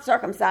 not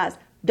circumcised.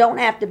 Don't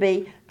have to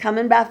be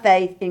coming by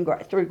faith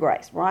through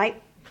grace,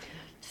 right?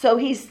 So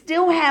he's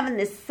still having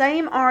this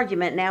same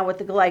argument now with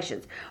the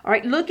Galatians. All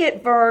right, look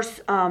at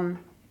verse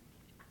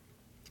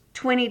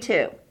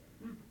 22.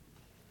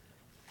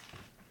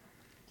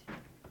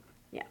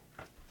 Yeah.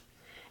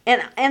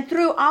 And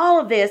through all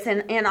of this,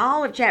 and in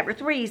all of chapter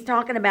 3, he's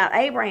talking about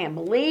Abraham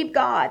believed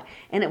God,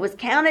 and it was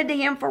counted to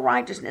him for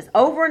righteousness.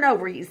 Over and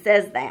over he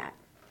says that.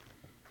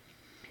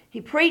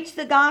 He preached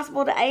the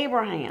gospel to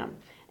Abraham,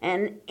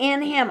 and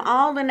in him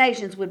all the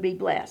nations would be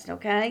blessed,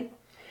 okay?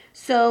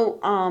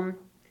 So,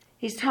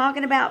 he's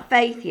talking about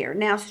faith here.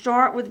 Now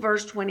start with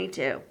verse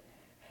 22.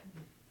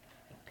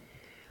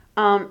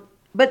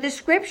 But the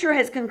scripture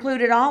has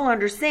concluded all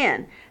under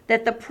sin,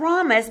 that the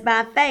promise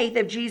by faith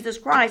of Jesus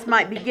Christ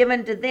might be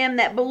given to them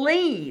that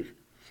believe.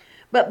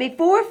 But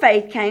before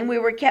faith came, we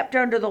were kept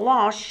under the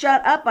law,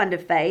 shut up unto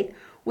faith,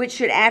 which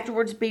should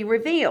afterwards be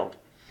revealed.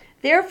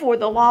 Therefore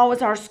the law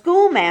was our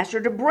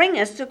schoolmaster to bring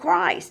us to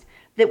Christ,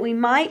 that we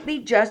might be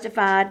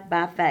justified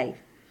by faith.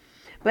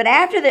 But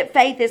after that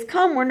faith is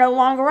come, we're no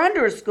longer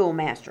under a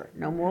schoolmaster,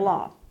 no more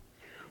law.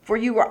 For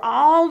you are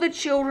all the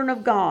children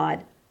of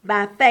God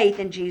by faith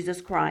in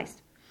Jesus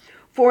Christ.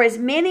 For as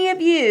many of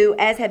you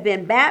as have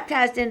been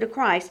baptized into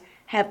Christ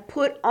have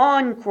put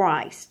on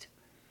Christ.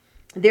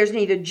 There's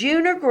neither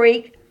Jew nor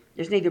Greek,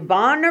 there's neither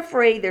bond nor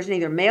free, there's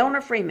neither male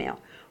nor female.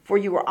 For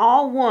you are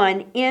all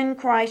one in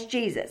Christ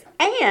Jesus.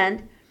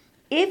 And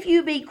if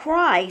you be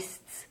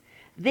Christ's,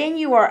 then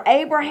you are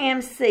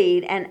Abraham's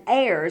seed and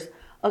heirs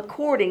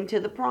according to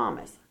the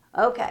promise.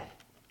 Okay.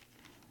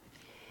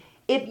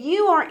 If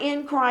you are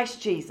in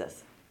Christ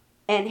Jesus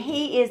and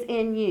he is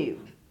in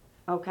you,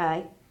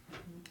 okay,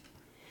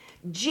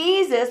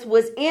 Jesus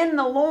was in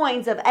the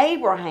loins of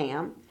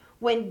Abraham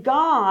when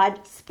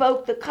God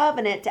spoke the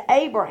covenant to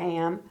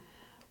Abraham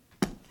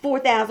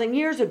 4,000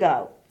 years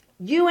ago.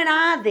 You and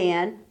I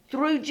then,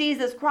 through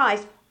Jesus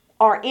Christ,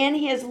 are in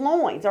his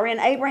loins, are in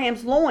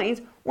Abraham's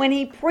loins when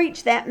he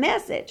preached that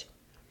message.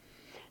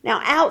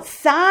 Now,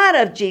 outside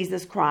of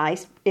Jesus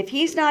Christ, if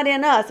he's not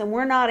in us and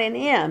we're not in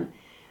him,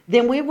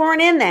 then we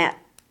weren't in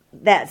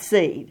that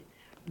seed.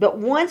 But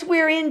once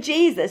we're in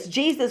Jesus,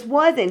 Jesus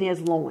was in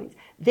his loins.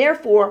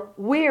 Therefore,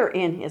 we're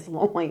in his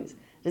loins.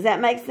 Does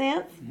that make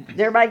sense? Is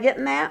everybody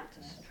getting that?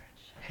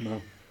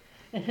 No.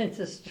 It's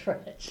a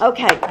stretch.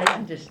 Okay. I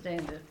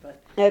understand it,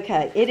 but...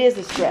 Okay, it is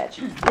a stretch.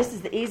 This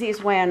is the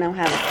easiest way I know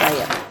how to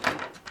say it.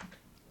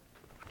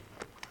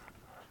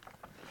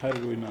 How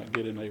did we not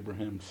get in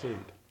Abraham's seed?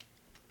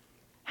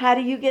 How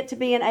do you get to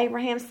be in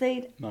Abraham's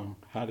seed? No.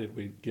 How did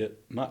we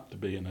get not to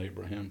be in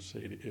Abraham's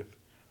seed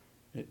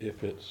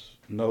if it's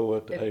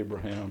Noah to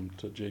Abraham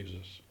to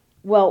Jesus?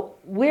 Well,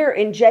 we're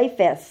in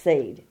Japheth's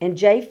seed, and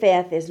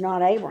Japheth is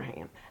not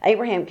Abraham.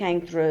 Abraham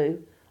came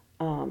through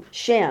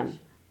Shem,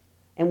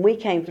 and we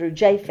came through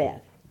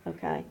Japheth,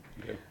 okay?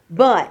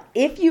 But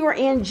if you are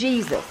in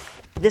Jesus,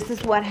 this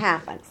is what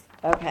happens,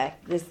 okay?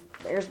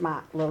 There's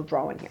my little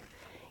drawing here.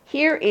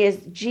 Here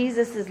is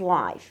Jesus'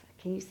 life.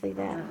 Can you see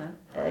that?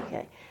 Uh-huh.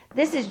 Okay.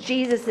 This is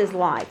Jesus'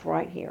 life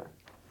right here.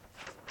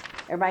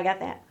 Everybody got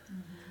that?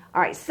 Mm-hmm.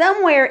 All right.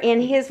 Somewhere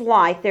in his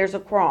life, there's a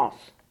cross.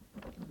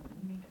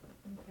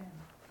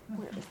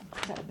 Where is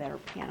I got a better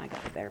pen. I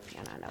got a better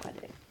pen. I know I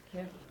do.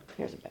 Yeah.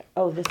 Here's a better.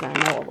 Oh, this I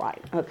know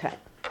right. Okay.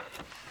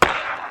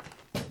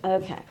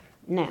 Okay.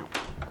 Now,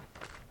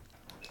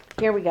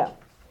 here we go.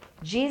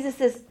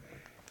 Jesus'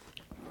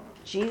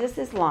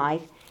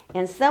 life,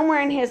 and somewhere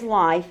in his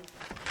life,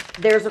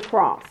 there's a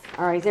cross.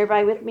 All right, is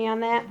everybody with me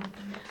on that?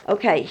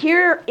 Okay,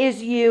 here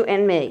is you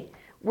and me.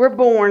 We're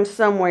born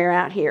somewhere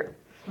out here.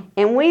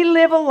 And we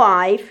live a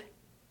life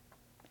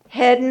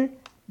heading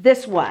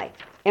this way.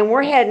 And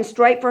we're heading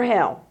straight for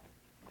hell.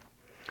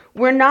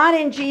 We're not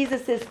in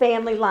Jesus'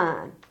 family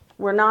line.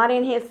 We're not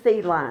in his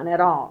seed line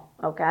at all,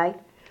 okay?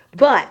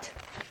 But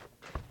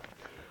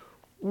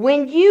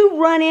when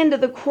you run into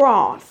the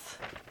cross,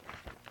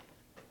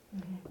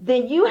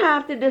 then you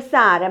have to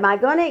decide, am I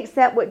going to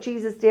accept what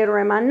Jesus did or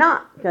am I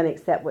not going to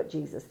accept what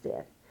Jesus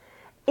did?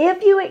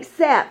 If you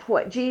accept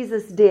what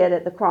Jesus did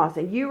at the cross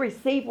and you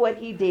receive what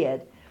he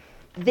did,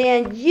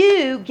 then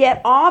you get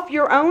off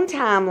your own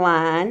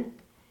timeline.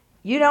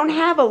 You don't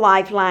have a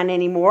lifeline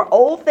anymore.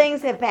 Old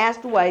things have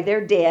passed away.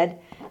 They're dead.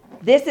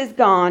 This is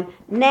gone.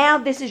 Now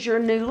this is your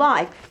new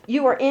life.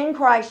 You are in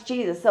Christ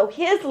Jesus. So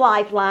his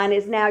lifeline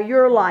is now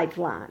your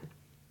lifeline.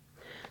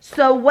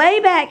 So way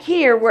back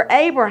here where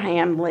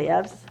Abraham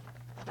lives,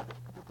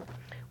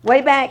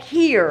 way back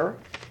here,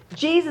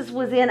 Jesus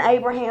was in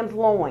Abraham's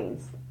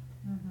loins.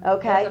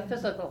 Okay? That's a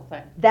physical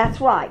thing.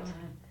 That's right.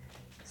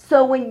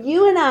 So when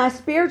you and I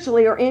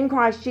spiritually are in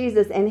Christ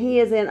Jesus and he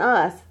is in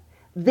us,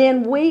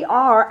 then we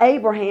are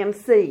Abraham's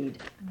seed.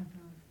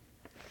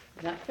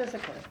 Not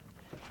physically.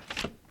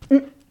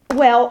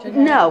 Well,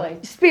 no,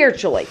 Genetically.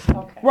 spiritually.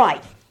 Okay.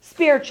 Right,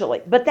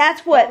 spiritually. But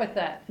that's What what with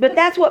that? But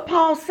that's what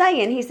Paul's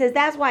saying. He says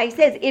that's why he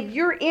says if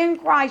you're in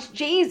Christ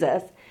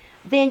Jesus,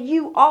 then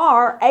you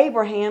are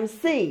Abraham's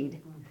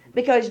seed.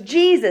 Because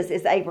Jesus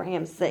is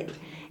Abraham's seed.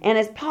 And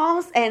as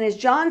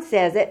John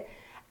says it,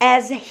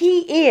 as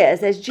he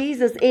is, as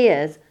Jesus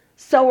is,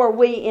 so are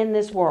we in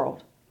this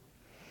world.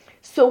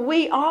 So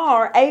we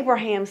are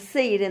Abraham's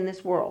seed in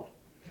this world.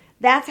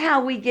 That's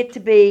how he gets to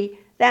be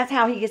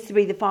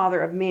the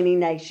father of many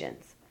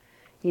nations.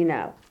 You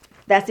know,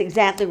 that's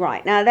exactly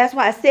right. Now that's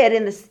why I said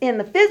in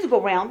the physical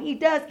realm, he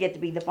does get to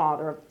be the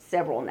father of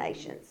several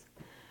nations.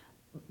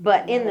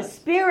 But in the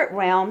spirit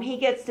realm, he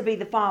gets to be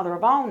the father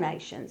of all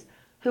nations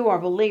who are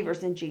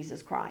believers in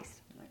Jesus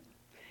Christ.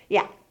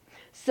 Yeah.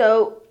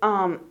 So,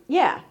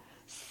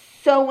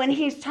 So when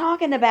he's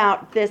talking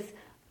about this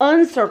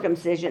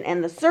uncircumcision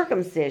and the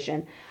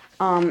circumcision,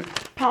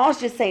 Paul's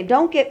just saying,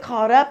 don't get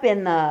caught up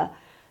in the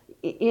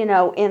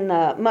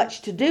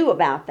much to do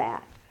about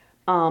that.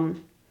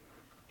 And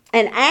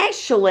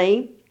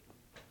actually,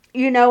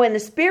 in the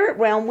spirit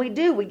realm, we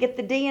get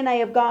the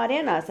DNA of God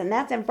in us, and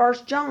that's in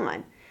 1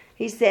 John.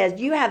 He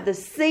says, you have the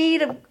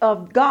seed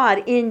of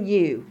God in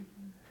you.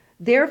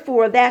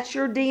 Therefore, that's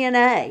your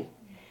DNA.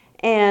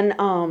 And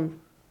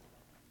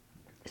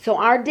so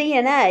our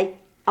DNA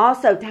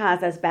also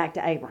ties us back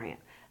to Abraham.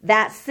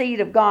 That seed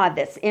of God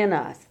that's in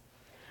us.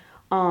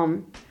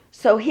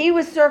 So he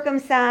was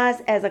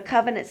circumcised as a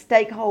covenant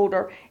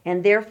stakeholder,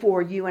 and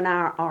therefore you and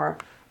I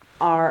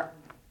are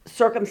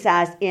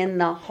circumcised in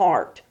the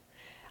heart.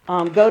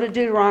 Go to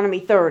Deuteronomy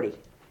 30.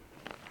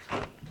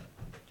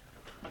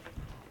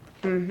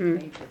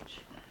 Mm-hmm.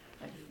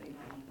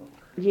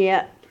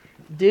 Yeah,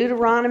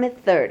 Deuteronomy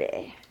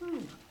 30.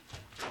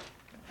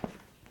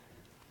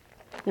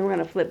 Then we're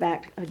going to flip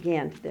back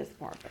again to this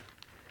part.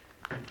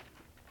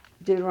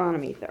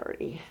 Deuteronomy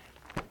 30.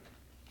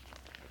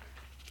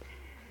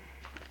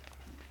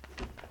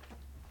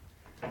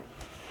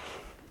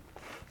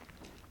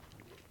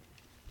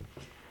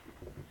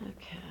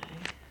 Okay.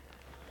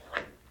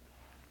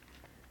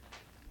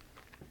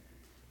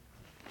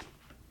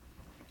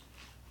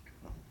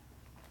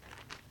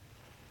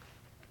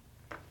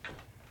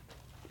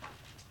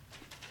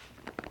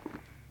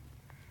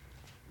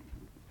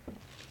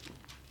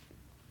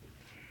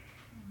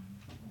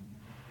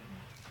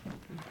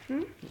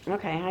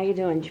 Okay, how you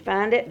doing? Did you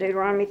find it?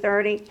 Deuteronomy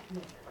 30?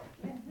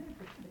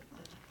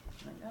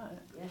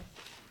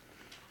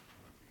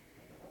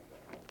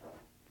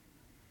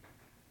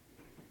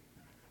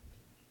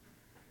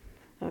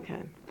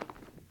 Okay.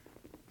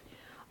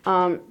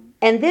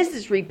 And this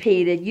is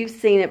repeated. You've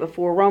seen it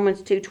before.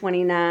 Romans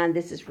 2:29.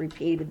 This is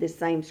repeated, this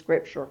same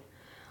scripture.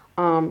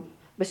 But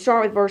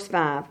start with verse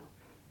 5.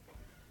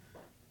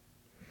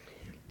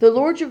 The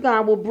Lord your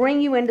God will bring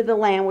you into the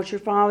land which your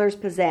fathers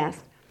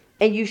possessed,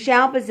 and you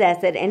shall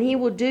possess it, and he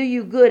will do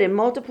you good and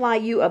multiply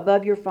you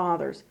above your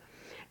fathers.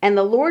 And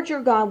the Lord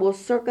your God will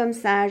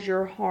circumcise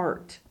your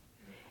heart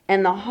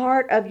and the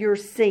heart of your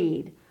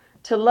seed,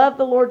 to love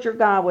the Lord your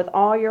God with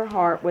all your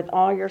heart, with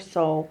all your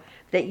soul,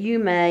 that you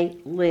may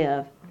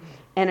live.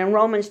 And in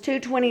Romans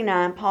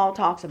 2:29, Paul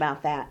talks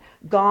about that.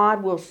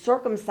 God will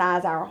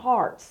circumcise our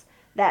hearts.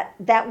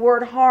 That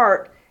word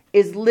heart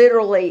is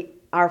literally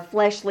our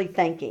fleshly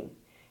thinking.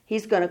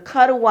 He's going to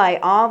cut away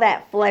all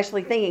that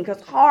fleshly thinking,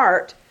 because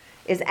heart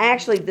is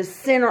actually the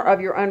center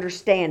of your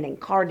understanding,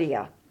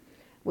 cardia,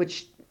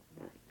 which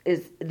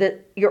is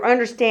your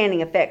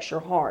understanding affects your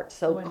heart.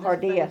 So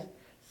cardia.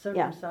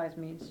 Circumcise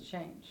means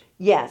change.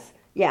 Yes,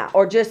 yeah,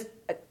 or just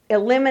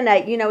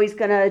eliminate, he's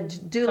going to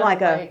do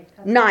like a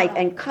knife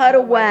and cut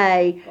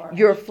away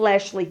your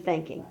fleshly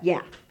thinking. Yeah.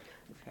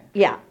 Okay.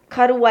 Yeah,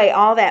 cut away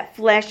all that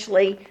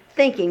fleshly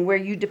thinking where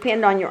you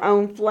depend on your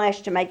own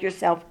flesh to make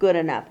yourself good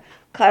enough.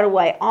 Cut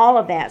away all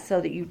of that so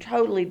that you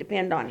totally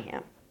depend on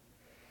him.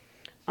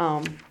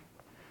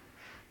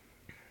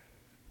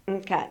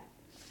 Okay.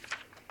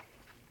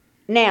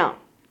 Now,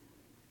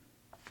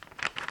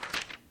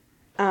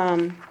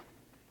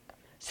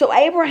 so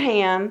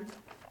Abraham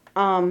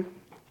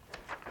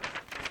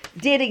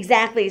did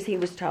exactly as he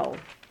was told.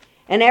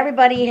 And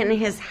everybody in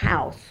his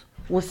house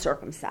was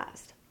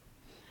circumcised.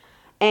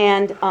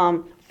 And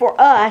for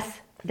us,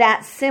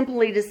 that's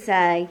simply to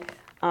say,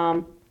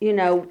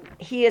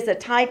 he is a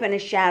type and a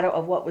shadow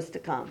of what was to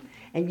come.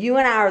 And you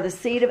and I are the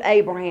seed of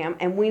Abraham,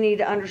 and we need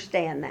to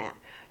understand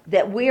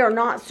that we are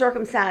not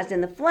circumcised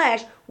in the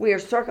flesh, we are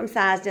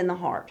circumcised in the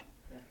heart.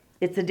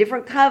 It's a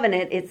different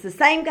covenant. It's the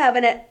same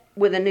covenant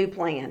with a new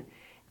plan.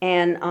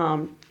 And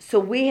so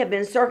we have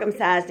been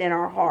circumcised in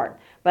our heart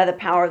by the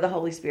power of the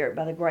Holy Spirit,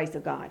 by the grace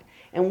of God.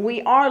 And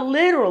we are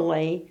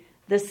literally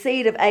the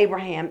seed of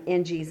Abraham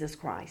in Jesus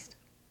Christ.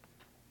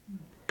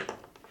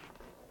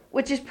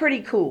 Which is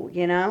pretty cool,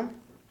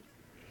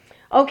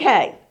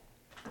 Okay.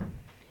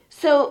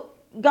 So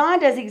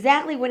God does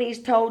exactly what he's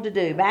told to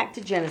do. Back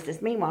to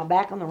Genesis. Meanwhile,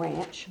 back on the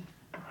ranch.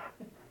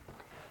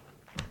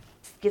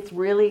 It gets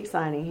really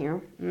exciting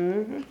here.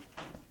 Mm-hmm.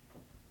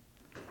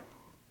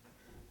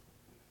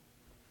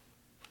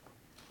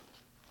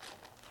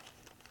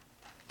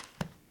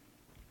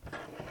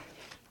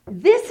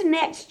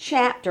 next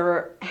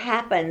chapter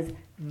happens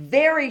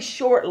very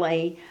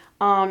shortly.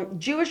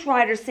 Jewish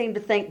writers seem to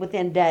think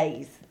within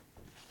days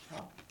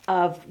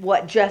of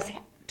what just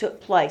took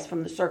place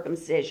from the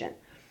circumcision.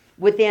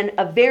 Within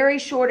a very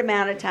short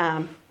amount of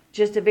time,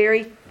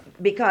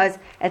 because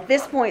at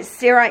this point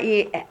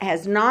Sarah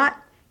has not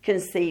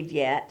conceived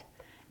yet,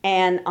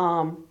 and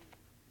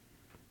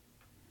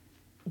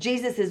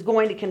Jesus is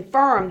going to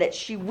confirm that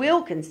she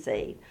will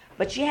conceive,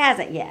 but she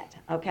hasn't yet,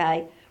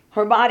 okay?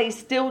 Her body's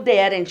still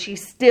dead and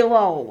she's still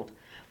old.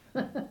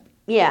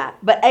 Yeah,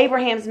 but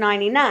Abraham's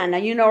 99. Now,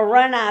 we're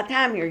running out of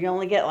time here. You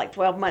only get like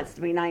 12 months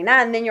to be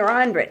 99, and then you're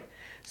 100.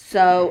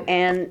 So,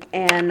 and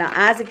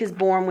Isaac is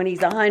born when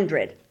he's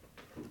 100.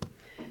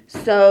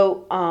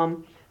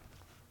 So,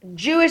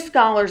 Jewish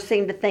scholars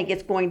seem to think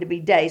it's going to be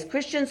days.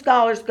 Christian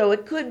scholars go,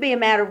 it could be a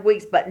matter of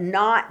weeks, but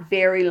not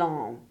very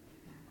long.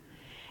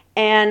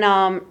 And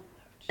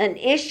an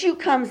issue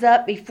comes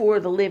up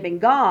before the living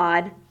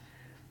God.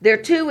 There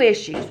are two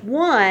issues.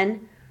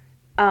 One,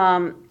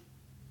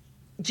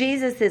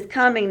 Jesus is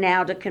coming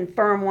now to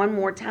confirm one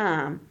more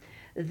time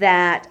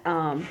that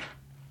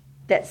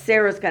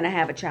Sarah's going to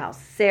have a child.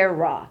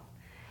 Sarah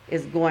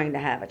is going to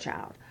have a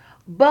child.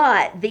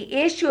 But the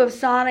issue of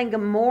Sodom and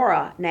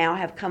Gomorrah now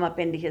have come up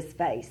into his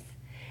face.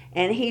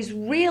 And he's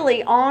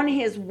really on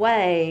his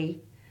way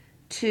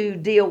to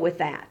deal with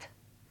that.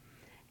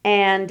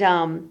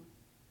 And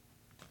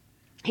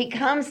he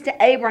comes to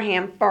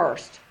Abraham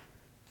first,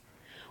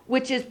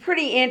 which is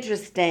pretty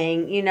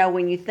interesting,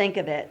 when you think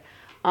of it.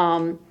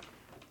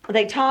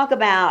 They talk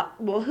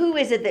about, well, who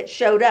is it that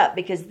showed up?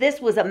 Because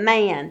this was a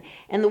man,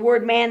 and the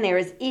word man there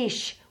is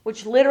ish,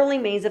 which literally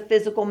means a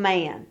physical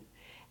man.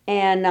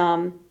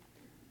 And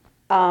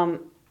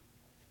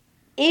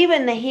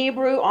even the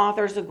Hebrew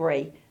authors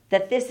agree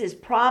that this is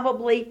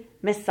probably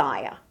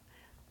Messiah,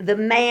 the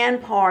man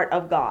part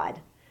of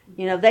God.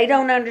 They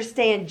don't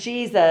understand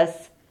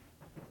Jesus,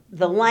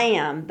 the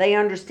Lamb. They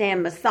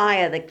understand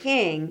Messiah, the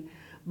King,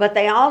 but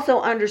they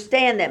also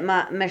understand that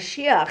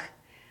Mashiach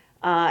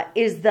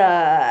is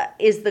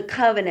the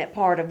covenant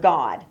part of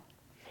God.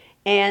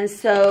 And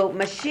so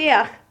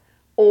Mashiach,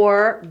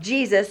 or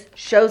Jesus,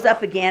 shows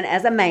up again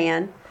as a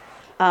man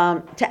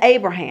to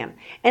Abraham.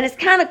 And it's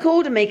kind of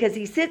cool to me because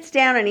he sits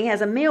down and he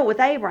has a meal with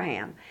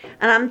Abraham.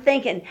 And I'm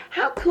thinking,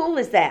 how cool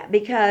is that?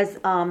 Because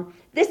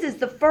this is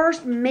the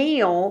first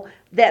meal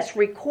that's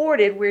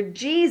recorded where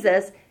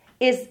Jesus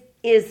is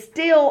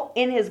still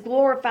in his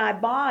glorified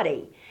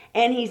body.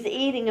 And he's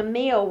eating a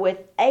meal with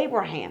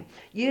Abraham.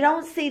 You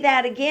don't see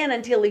that again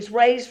until he's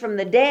raised from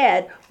the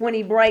dead when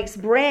he breaks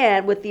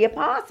bread with the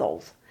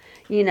apostles,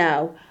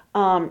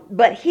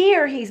 But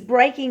here he's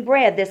breaking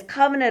bread, this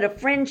covenant of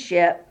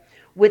friendship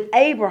with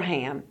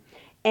Abraham.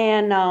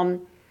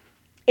 And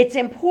it's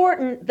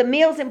important, the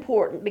meal's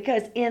important,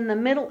 because in the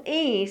Middle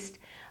East,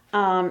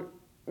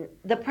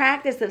 the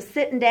practice of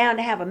sitting down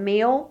to have a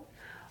meal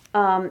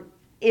and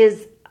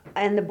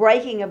the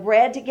breaking of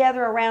bread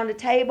together around a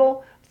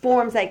table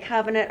forms a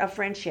covenant of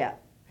friendship.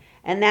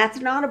 And that's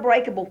not a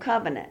breakable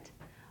covenant.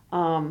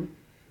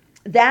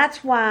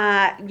 That's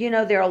why,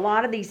 there are a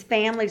lot of these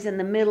families in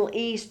the Middle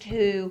East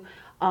who,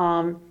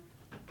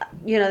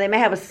 they may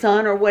have a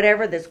son or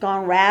whatever that's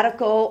gone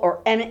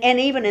radical, and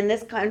even in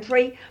this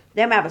country,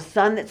 they may have a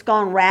son that's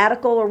gone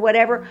radical or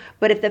whatever.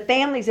 But if the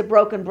families have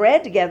broken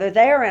bread together,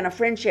 they are in a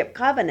friendship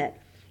covenant.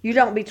 You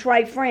don't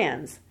betray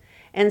friends.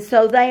 And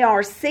so they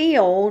are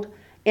sealed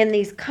in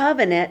these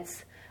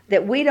covenants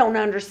that we don't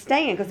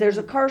understand, because there's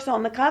a curse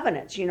on the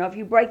covenants. If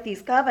you break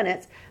these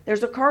covenants,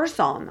 there's a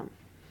curse on them.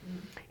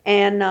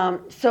 And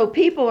so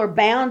people are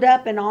bound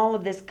up in all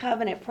of this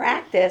covenant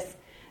practice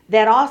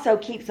that also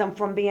keeps them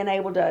from being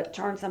able to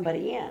turn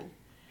somebody in,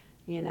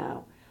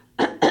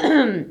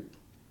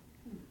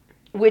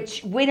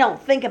 which we don't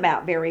think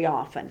about very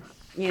often.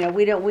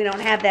 We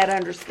don't have that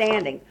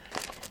understanding.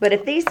 But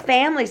if these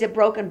families have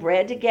broken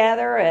bread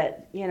together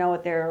at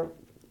their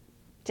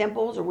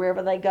temples or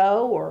wherever they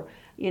go, or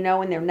in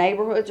their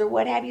neighborhoods or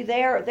what have you,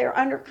 they're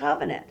under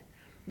covenant.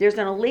 There's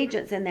an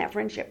allegiance in that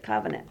friendship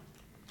covenant.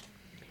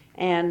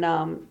 And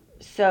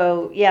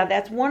so,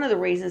 that's one of the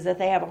reasons that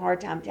they have a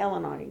hard time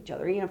telling on each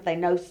other. Even if they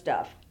know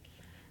stuff,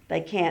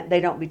 they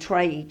don't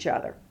betray each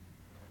other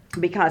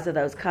because of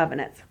those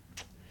covenants,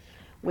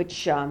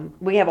 which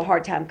we have a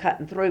hard time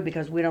cutting through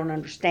because we don't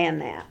understand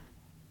that.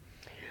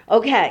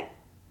 Okay.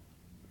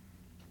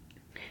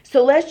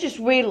 So let's just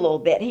read a little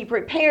bit. He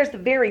prepares the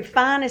very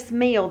finest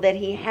meal that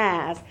he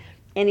has,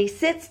 and he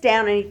sits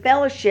down and he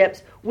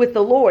fellowships with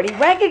the Lord. He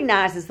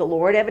recognizes the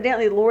Lord.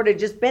 Evidently, the Lord had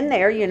just been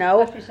there,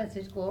 Especially since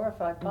his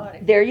glorified body.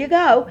 There you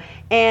go.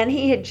 And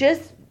he had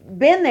just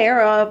been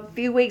there a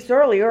few weeks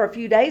earlier, a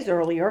few days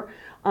earlier.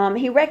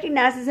 He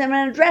recognizes him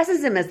and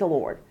addresses him as the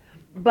Lord.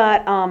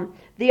 But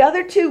the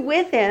other two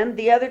with him,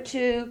 the other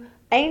two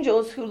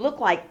angels who look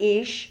like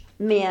Ish,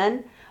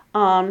 men,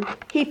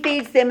 he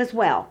feeds them as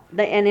well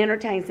and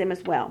entertains them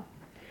as well.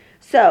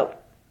 So,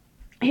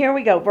 here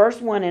we go,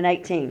 verse 1 and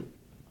 18.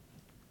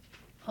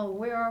 Oh,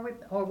 where are we?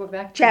 Oh, we're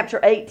back to Chapter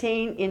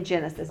 18 in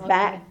Genesis.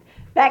 Okay.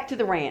 Back to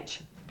the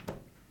ranch.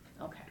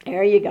 Okay.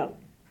 There you go.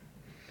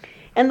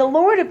 And the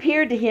Lord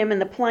appeared to him in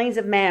the plains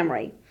of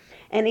Mamre,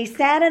 and he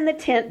sat in the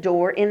tent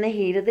door in the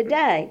heat of the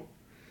day.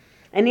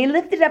 And he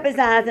lifted up his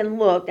eyes and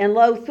looked, and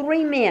lo,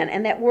 3 men,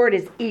 and that word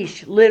is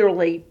ish,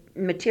 literally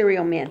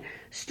material men,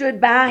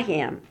 stood by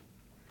him.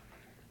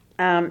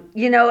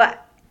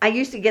 I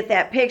used to get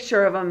that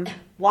picture of him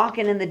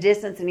walking in the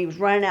distance, and he was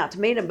running out to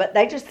meet him, but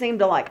they just seemed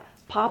to like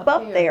pop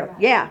up Appear, there.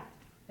 right. Yeah.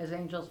 As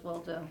angels will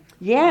do.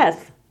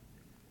 Yes.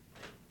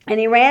 And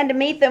he ran to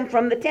meet them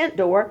from the tent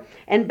door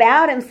and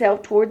bowed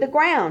himself toward the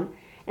ground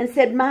and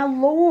said, My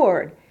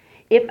Lord,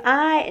 if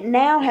I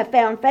now have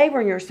found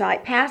favor in your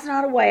sight, pass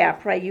not away, I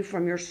pray you,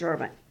 from your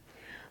servant.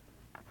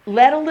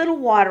 Let a little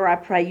water, I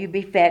pray you,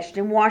 be fetched,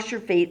 and wash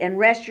your feet, and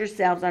rest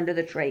yourselves under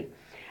the tree.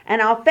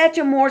 And I'll fetch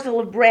a morsel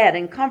of bread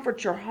and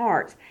comfort your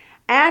hearts.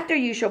 After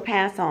you shall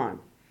pass on.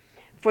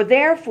 For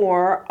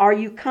therefore are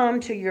you come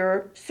to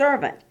your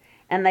servant.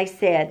 And they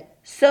said,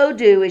 So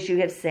do as you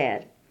have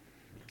said.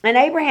 And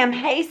Abraham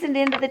hastened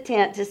into the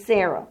tent to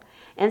Sarah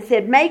and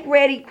said, Make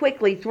ready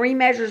quickly 3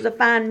 measures of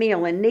fine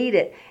meal, and knead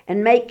it,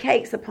 and make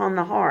cakes upon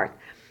the hearth.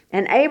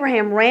 And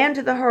Abraham ran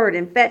to the herd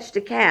and fetched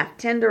a calf,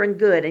 tender and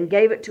good, and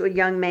gave it to a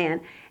young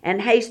man,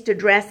 and haste to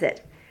dress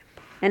it.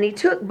 And he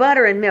took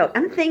butter and milk.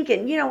 I'm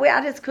thinking,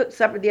 I just cooked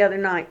supper the other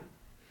night.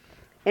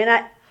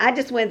 And I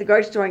just went to the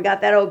grocery store and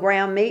got that old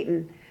ground meat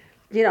and,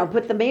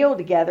 put the meal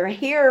together.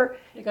 Here,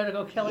 You got to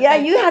go kill it. yeah,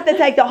 you have to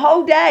take the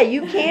whole day.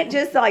 You can't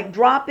just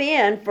drop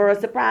in for a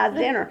surprise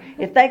dinner.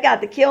 If they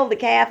got to kill the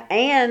calf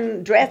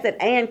and dress it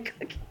and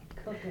cook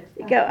it,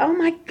 you go, oh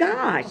my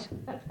gosh.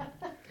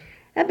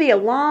 That'd be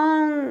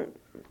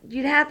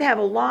you'd have to have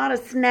a lot of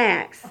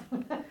snacks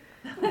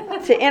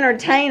to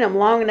entertain them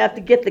long enough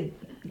to get the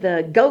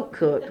goat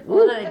cooked.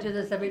 Well, they do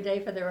this every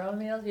day for their own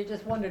meals. You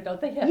just wonder, don't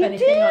they have You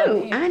anything on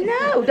do. hand? I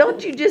know.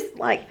 Don't you just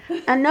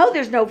I know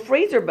there's no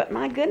freezer, but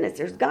my goodness,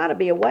 there's got to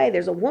be a way.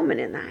 There's a woman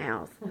in the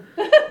house.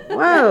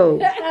 Whoa.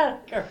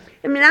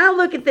 I mean, I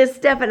look at this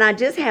stuff and I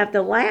just have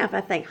to laugh. I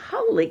think,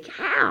 holy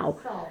cow.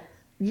 Salt.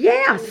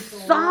 Yeah,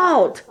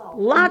 salt.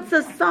 Lots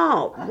of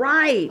salt.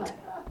 Right.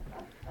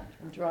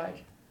 Dried.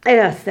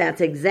 Yes,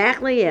 that's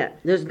exactly it.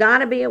 There's got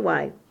to be a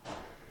way.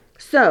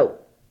 So,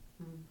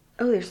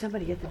 there's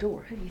somebody at the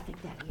door. Who do you think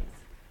that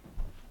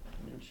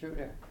is?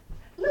 Intruder.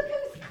 Look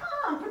who's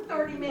come for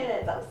 30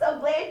 minutes. I'm so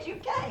glad you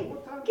came.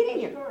 Get in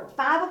here.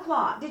 5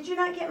 o'clock. Did you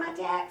not get my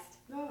text?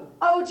 No.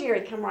 Oh,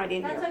 Jerry, come right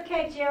in That's here.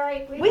 okay,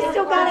 Jerry. We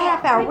still got a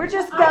half hour. We're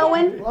just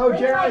going. Hello,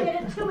 Jerry. I did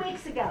it 2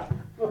 weeks ago.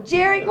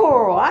 Jerry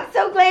Coral, I'm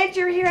so glad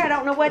you're here. I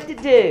don't know what to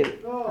do.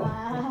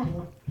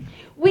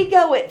 We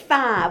go at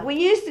 5. We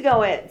used to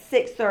go at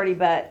 6:30,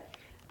 but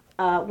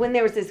when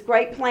there was this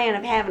great plan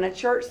of having a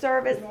church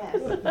service,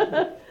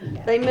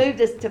 they moved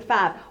us to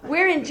 5.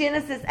 We're in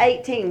Genesis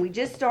 18. We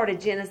just started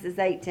Genesis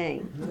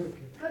 18.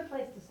 Good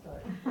place to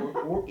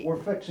start. We're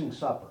fixing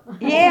supper.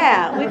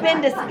 Yeah, we've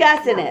been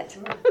discussing it.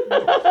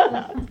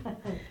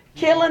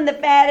 Killing the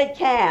fatted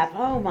calf.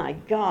 Oh my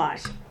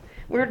gosh.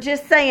 We're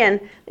just saying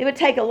it would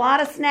take a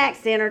lot of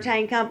snacks to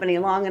entertain company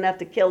long enough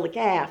to kill the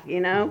calf,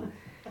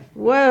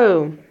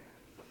 Whoa.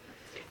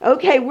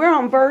 Okay, we're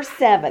on verse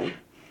 7.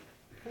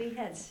 We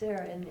had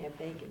Sarah in there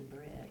baking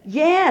bread.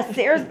 Yes,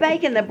 Sarah's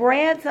baking the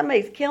bread.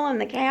 Somebody's killing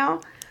the cow.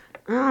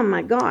 Oh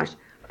my gosh.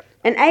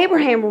 And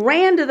Abraham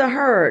ran to the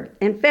herd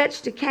and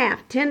fetched a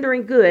calf, tender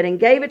and good, and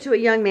gave it to a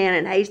young man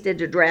and hasted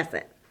to dress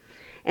it.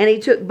 And he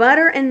took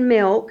butter and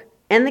milk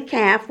and the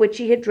calf which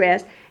he had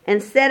dressed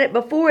and set it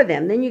before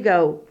them. Then you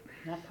go,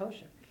 Not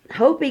kosher.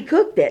 hope he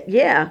cooked it.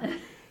 Yeah.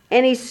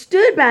 And he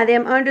stood by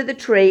them under the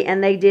tree,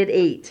 and they did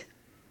eat.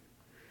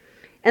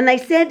 And they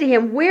said to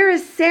him, Where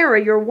is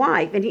Sarah, your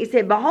wife? And he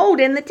said, Behold,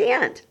 in the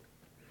tent.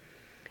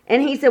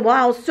 And he said, Well,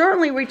 I'll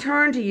certainly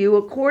return to you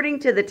according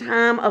to the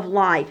time of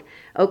life.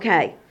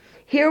 Okay,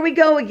 here we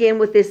go again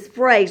with this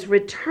phrase,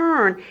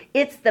 return.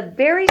 It's the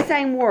very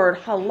same word,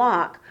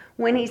 halak,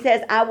 when he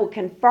says, I will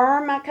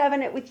confirm my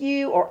covenant with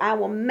you, or I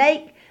will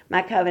make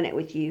my covenant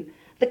with you.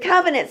 The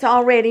covenant's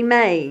already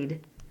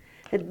made.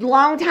 A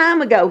long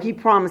time ago, he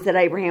promised that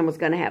Abraham was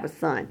going to have a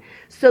son.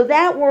 So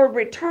that word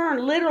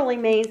return literally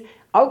means,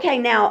 okay,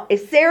 now,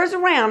 if Sarah's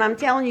around, I'm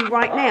telling you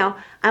right now,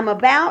 I'm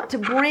about to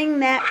bring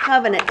that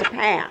covenant to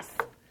pass.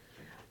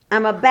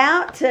 I'm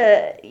about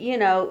to,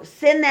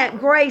 send that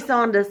grace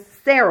onto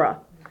Sarah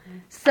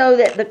so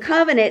that the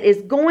covenant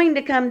is going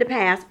to come to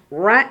pass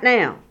right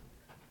now.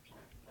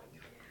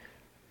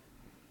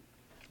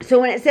 So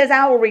when it says,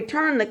 I will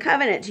return the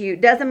covenant to you,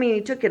 it doesn't mean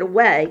he took it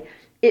away.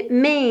 It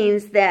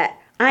means that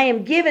I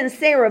am giving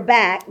Sarah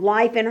back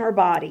life in her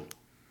body.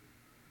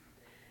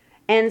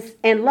 And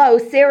lo,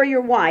 Sarah,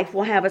 your wife,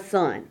 will have a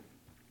son.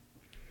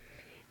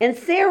 And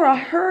Sarah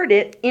heard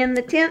it in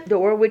the tent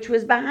door, which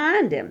was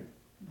behind him.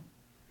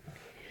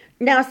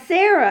 Now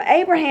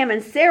Abraham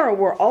and Sarah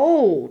were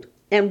old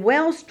and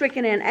well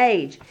stricken in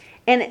age,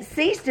 and it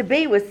ceased to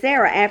be with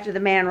Sarah after the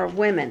manner of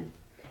women.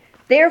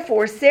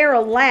 Therefore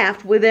Sarah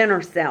laughed within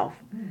herself,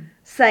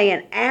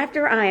 saying,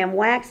 After I am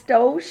waxed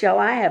old, shall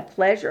I have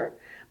pleasure,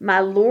 my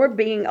Lord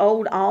being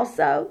old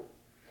also?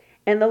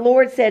 And the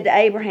Lord said to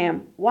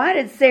Abraham, why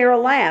did Sarah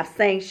laugh,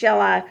 saying,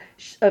 shall I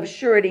of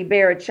surety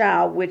bear a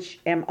child which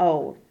am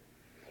old?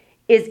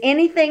 Is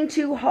anything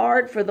too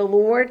hard for the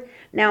Lord?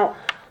 Now,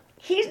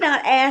 he's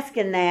not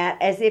asking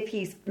that as if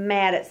he's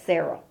mad at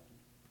Sarah.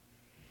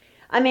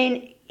 I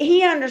mean,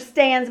 he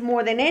understands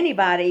more than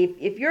anybody.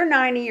 If you're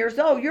 90 years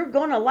old, you're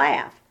going to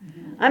laugh.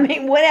 I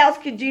mean, what else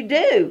could you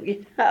do?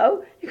 You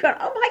know, you're going,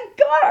 oh my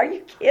God, are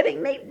you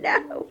kidding me?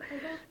 No.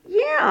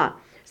 Yeah.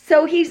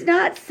 So he's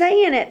not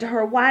saying it to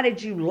her, why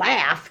did you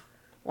laugh?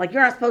 Like,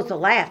 you're not supposed to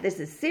laugh. This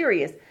is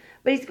serious.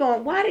 But he's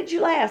going, why did you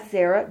laugh,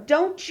 Sarah?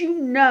 Don't you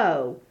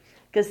know?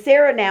 Because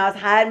Sarah now is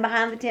hiding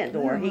behind the tent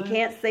door. He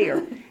can't see her.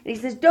 And he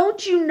says,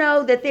 don't you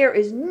know that there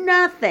is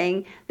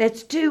nothing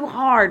that's too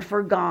hard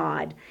for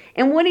God?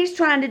 And what he's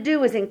trying to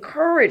do is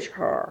encourage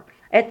her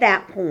at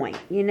that point,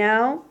 you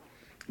know?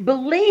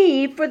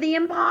 Believe for the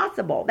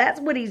impossible. That's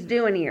what he's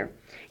doing here.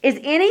 Is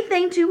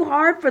anything too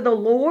hard for the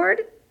Lord?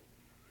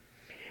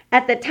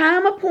 At the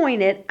time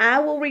appointed, I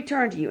will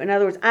return to you. In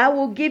other words, I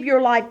will give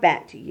your life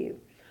back to you,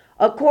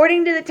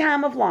 according to the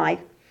time of life,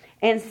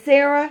 and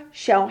Sarah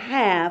shall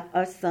have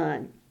a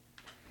son.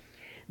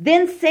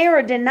 Then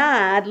Sarah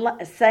denied,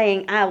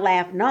 saying, I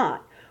laughed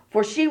not,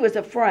 for she was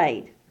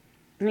afraid.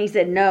 And he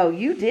said, no,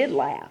 you did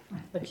laugh.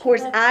 Of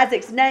course,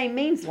 Isaac's name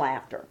means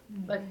laughter.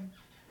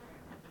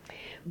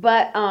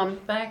 But in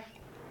fact,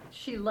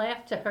 she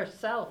laughed to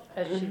herself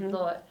as she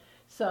thought.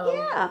 So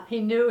yeah. He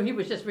knew he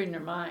was just reading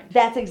her mind.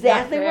 That's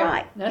exactly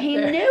right. He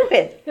knew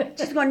it.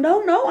 She's going,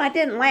 no, I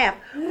didn't laugh.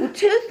 Well,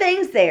 two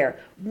things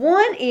there.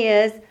 One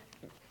is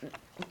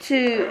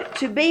to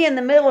be in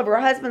the middle of her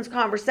husband's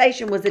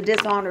conversation was a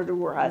dishonor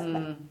to her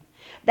husband.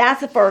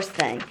 That's the first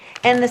thing.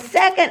 And the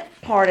second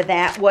part of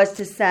that was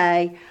to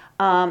say,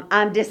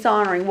 I'm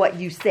dishonoring what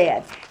you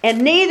said.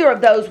 And neither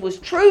of those was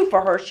true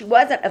for her. She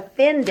wasn't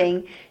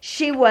offending.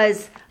 She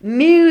was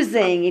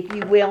musing, if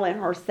you will, in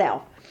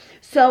herself.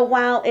 So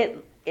while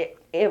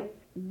it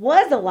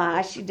was a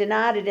lie, she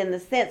denied it in the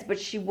sense, but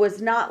she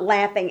was not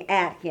laughing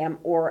at him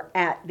or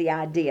at the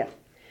idea.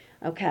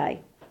 Okay.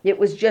 It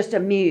was just a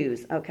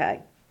muse. Okay.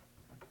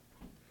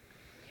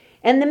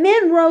 And the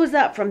men rose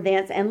up from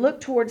thence and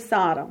looked toward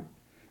Sodom.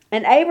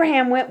 And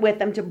Abraham went with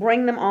them to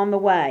bring them on the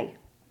way.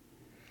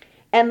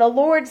 And the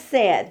Lord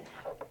said,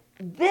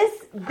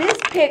 this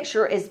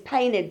picture is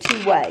painted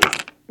two ways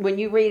when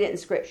you read it in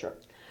Scripture.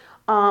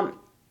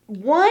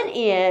 One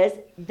is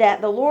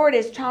that the Lord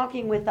is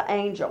talking with the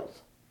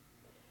angels.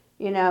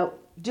 You know,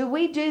 do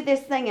we do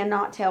this thing and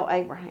not tell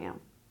Abraham?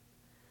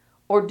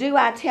 Or do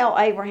I tell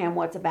Abraham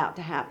what's about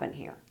to happen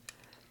here?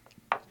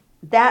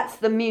 That's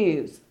the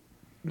muse.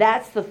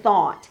 That's the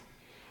thought.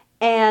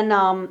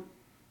 And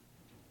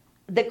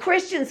the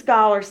Christian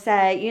scholars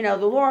say, you know,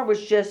 the Lord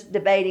was just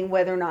debating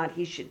whether or not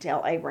he should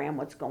tell Abraham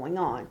what's going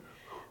on.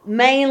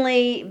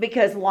 Mainly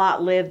because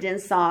Lot lived in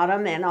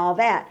Sodom and all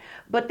that.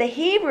 But the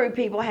Hebrew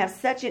people have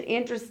such an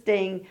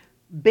interesting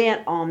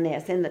bent on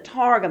this. In the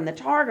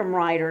Targum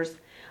writers,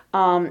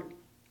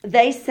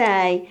 they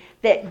say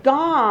that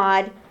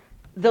God,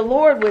 the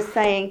Lord was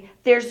saying,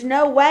 there's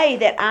no way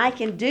that I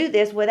can do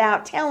this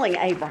without telling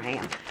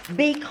Abraham,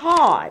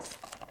 because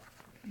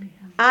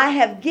I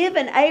have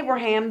given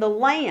Abraham the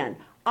land.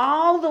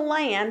 All the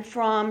land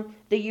from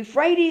the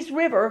Euphrates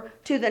River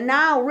to the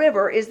Nile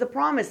River is the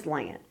promised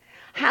land.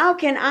 How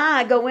can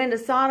I go into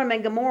Sodom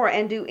and Gomorrah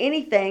and do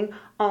anything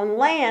on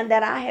land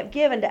that I have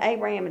given to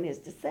Abraham and his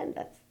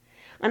descendants?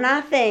 And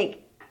I think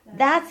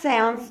that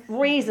sounds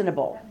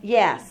reasonable.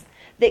 Yes,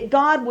 that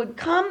God would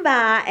come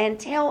by and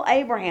tell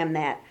Abraham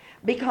that,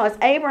 because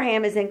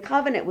Abraham is in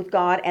covenant with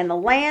God, and the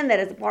land that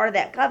is a part of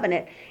that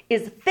covenant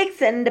is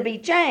fixing to be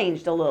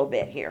changed a little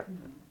bit here.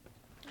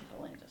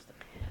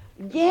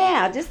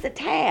 Yeah, just a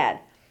tad.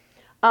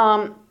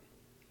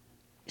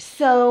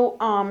 So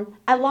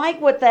I like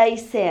what they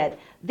said.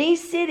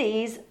 These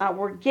cities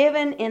were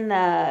given in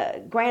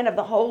the grant of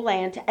the whole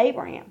land to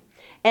Abraham.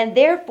 And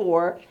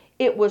therefore,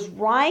 it was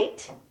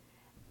right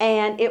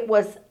and it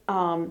was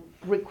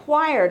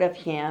required of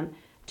him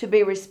to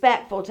be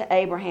respectful to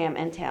Abraham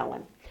and tell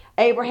him.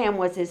 Abraham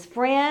was his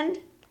friend,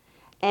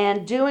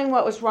 and doing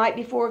what was right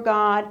before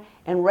God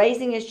and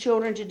raising his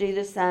children to do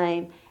the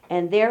same.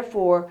 And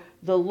therefore,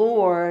 the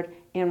Lord,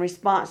 in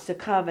response to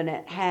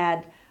covenant,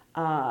 had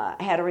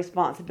a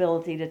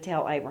responsibility to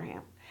tell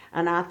Abraham.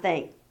 And I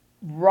think,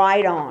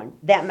 right on,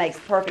 that makes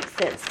perfect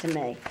sense to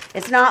me.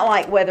 It's not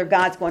like whether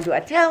God's going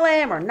to tell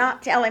him or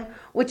not tell him,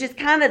 which is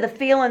kind of the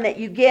feeling that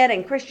you get,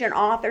 and Christian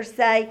authors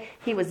say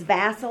he was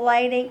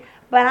vacillating,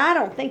 but I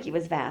don't think he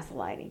was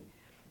vacillating.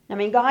 I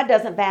mean, God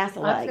doesn't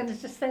vacillate. I was going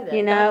to just say that.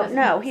 You know,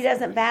 no, he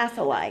doesn't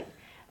vacillate.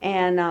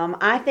 And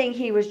I think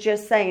he was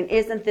just saying,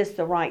 isn't this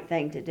the right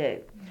thing to do?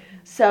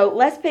 So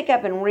let's pick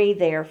up and read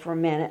there for a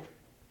minute.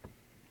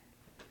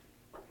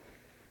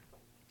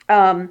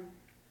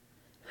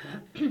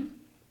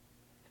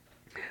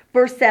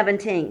 Verse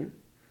 17.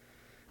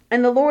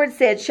 And the Lord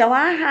said, shall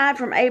I hide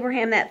from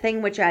Abraham that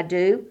thing which I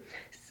do,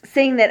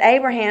 seeing that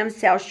Abraham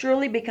shall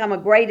surely become a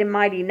great and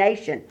mighty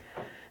nation,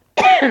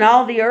 and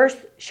all the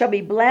earth shall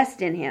be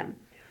blessed in him?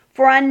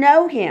 For I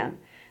know him,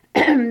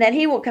 that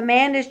he will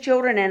command his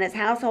children and his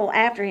household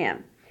after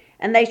him,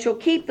 and they shall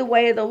keep the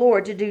way of the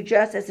Lord to do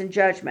justice and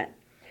judgment,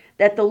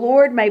 that the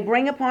Lord may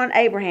bring upon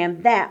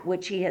Abraham that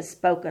which he has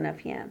spoken of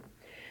him.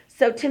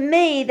 So to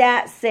me,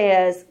 that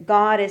says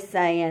God is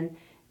saying,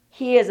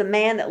 he is a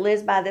man that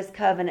lives by this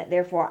covenant,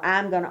 therefore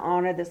I'm going to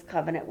honor this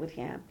covenant with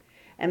him.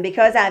 And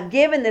because I've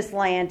given this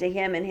land to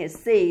him and his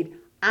seed,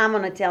 I'm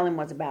going to tell him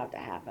what's about to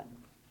happen.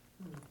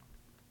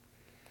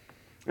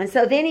 And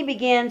so then he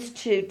begins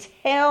to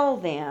tell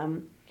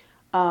them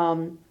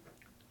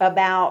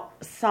about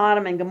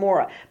Sodom and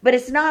Gomorrah. But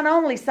it's not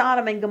only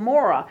Sodom and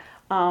Gomorrah.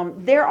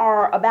 There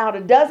are about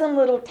a dozen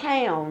little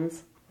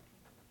towns.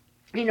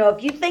 You know,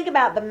 if you think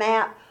about the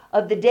map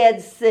of the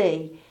Dead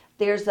Sea,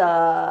 there's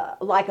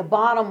like a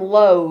bottom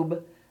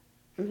lobe.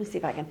 Let me see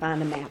if I can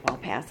find the map. I'll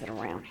pass it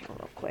around here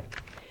real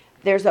quick.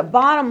 There's a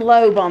bottom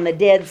lobe on the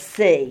Dead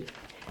Sea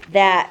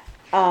that,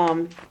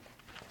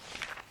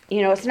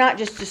 it's not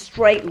just a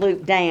straight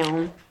loop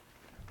down.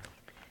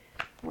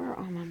 Where are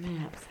all my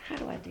maps? How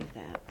do I do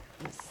that?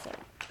 Let's see.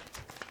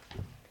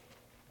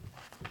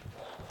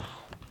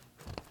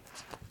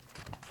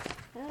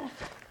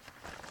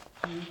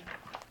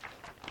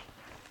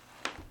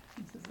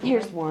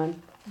 Here's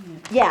one.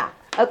 Yeah.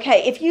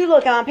 Okay, if you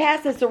look, I'll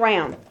pass this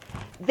around.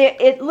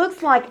 It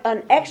looks like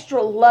an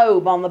extra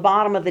lobe on the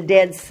bottom of the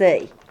Dead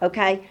Sea.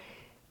 Okay?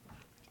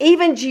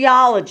 Even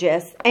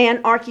geologists and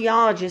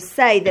archaeologists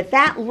say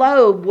that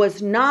lobe was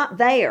not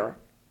there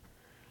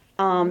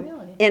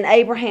in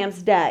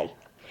Abraham's day.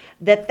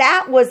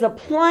 That was a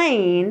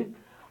plain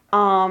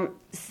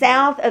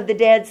south of the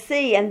Dead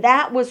Sea, and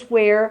that was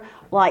where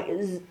like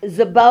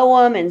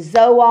Zeboam and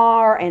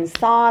Zoar and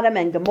Sodom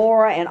and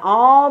Gomorrah and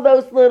all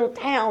those little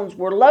towns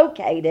were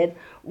located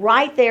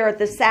right there at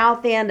the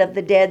south end of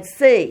the Dead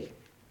Sea.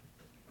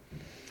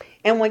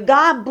 And when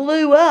God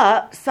blew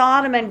up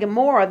Sodom and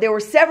Gomorrah, there were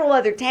several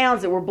other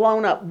towns that were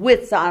blown up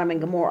with Sodom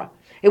and Gomorrah.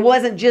 It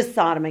wasn't just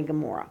Sodom and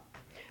Gomorrah,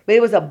 but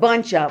it was a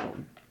bunch of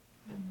them.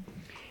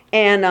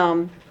 And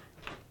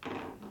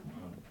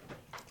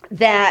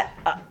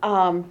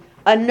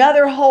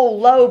another whole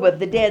lobe of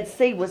the Dead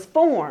Sea was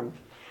formed.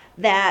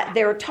 That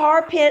there are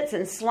tar pits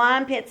and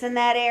slime pits in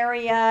that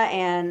area,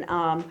 and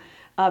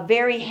a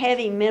very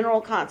heavy mineral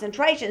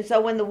concentration.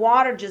 So when the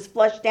water just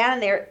flushed down in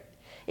there,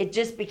 it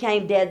just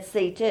became Dead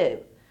Sea too.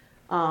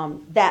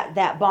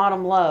 That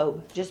bottom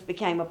lobe just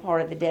became a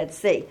part of the Dead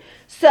Sea.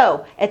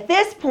 So at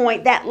this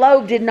point, that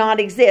lobe did not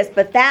exist,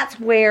 but that's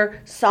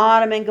where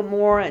Sodom and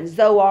Gomorrah and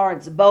Zoar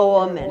and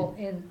Zeboam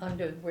and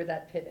under where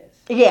that pit is.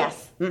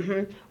 Yes,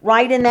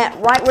 right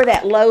where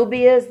that lobe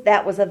is,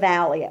 that was a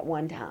valley at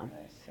one time.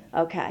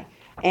 Okay,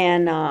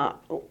 and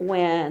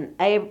when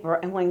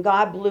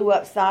God blew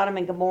up Sodom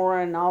and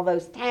Gomorrah and all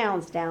those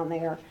towns down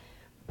there,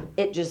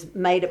 it just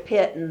made a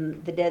pit,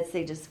 and the Dead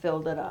Sea just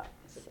filled it up.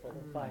 Is it full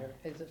of fire?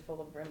 Is it full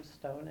of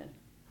brimstone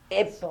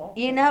and salt?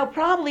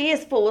 Probably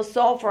is full of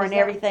sulfur and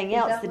everything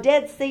else. The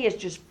Dead Sea is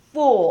just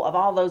full of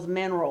all those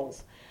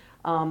minerals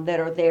that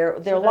are there.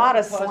 There are a lot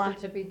of slime.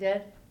 To be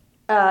dead.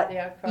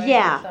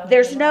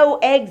 There's no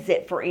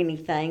exit for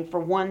anything, for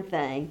one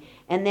thing.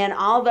 And then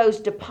all those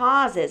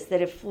deposits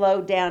that have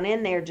flowed down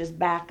in there just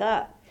back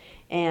up.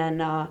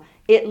 And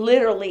it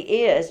literally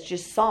is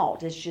just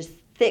salt. It's just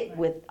thick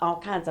with all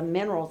kinds of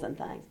minerals and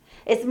things.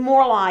 It's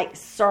more like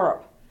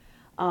syrup.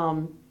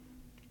 When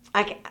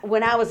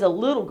I was a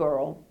little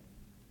girl,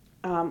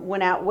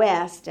 went out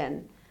west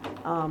and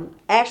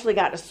actually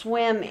got to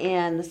swim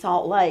in the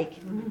Salt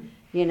Lake.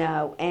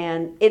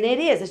 And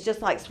it's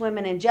just like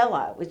swimming in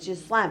Jell-O. It's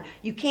just slime.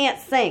 You can't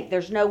sink.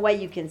 There's no way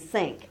you can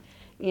sink.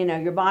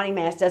 Your body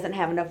mass doesn't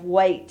have enough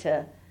weight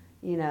to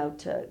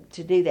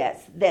do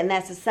that. Then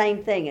that's the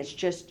same thing. It's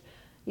just,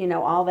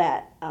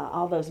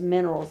 all those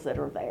minerals that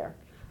are there.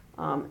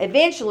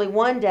 Eventually,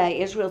 one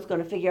day, Israel's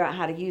going to figure out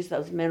how to use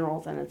those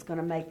minerals, and it's going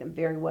to make them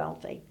very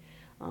wealthy.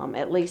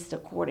 At least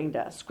according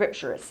to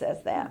Scripture, it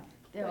says that.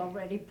 They're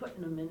already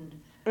putting them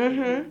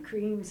in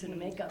creams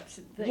and makeups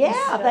and things.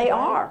 Yeah, they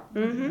are.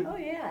 Oh,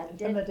 yeah.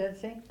 From the Dead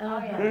Sea? Oh,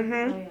 yeah.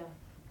 Mhm. Oh, yeah.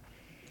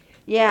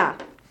 Yeah.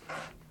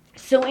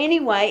 So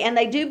anyway, and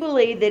they do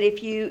believe that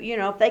if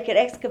if they could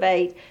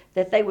excavate,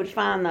 that they would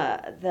find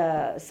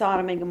the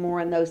Sodom and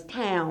Gomorrah and those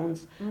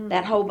towns,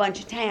 that whole bunch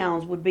of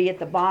towns would be at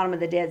the bottom of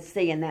the Dead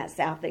Sea in that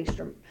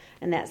southeastern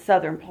and that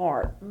southern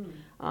part.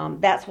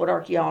 That's what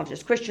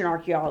Christian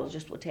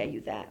archaeologists will tell you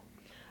that.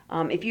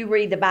 If you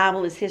read The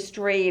Bible is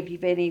History,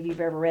 if any of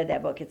you've ever read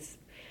that book, it's,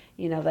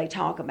 they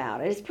talk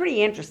about it. It's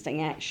pretty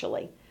interesting,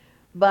 actually.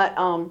 But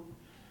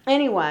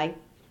anyway,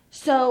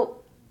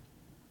 so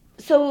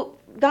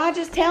God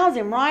just tells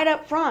him right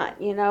up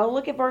front,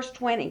 look at verse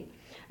 20.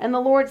 And the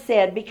Lord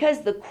said,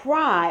 because the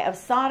cry of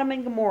Sodom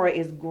and Gomorrah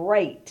is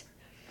great,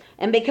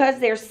 and because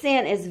their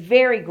sin is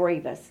very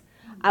grievous,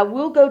 I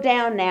will go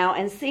down now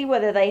and see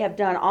whether they have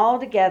done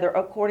altogether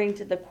according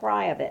to the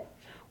cry of it,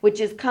 which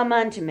is come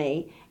unto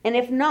me, and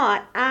if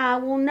not, I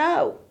will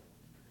know.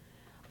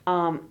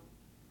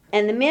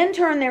 And the men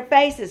turned their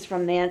faces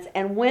from thence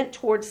and went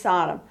toward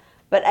Sodom.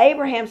 But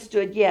Abraham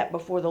stood yet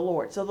before the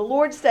Lord. So the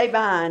Lord stayed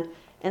behind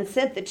and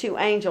sent the two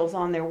angels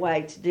on their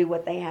way to do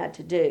what they had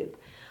to do.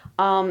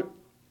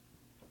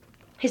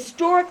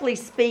 Historically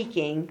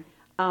speaking,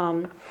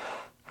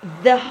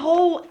 the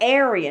whole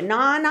area,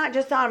 not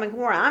just Sodom and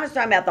Gomorrah, I'm just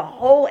talking about the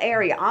whole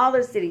area, all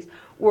those cities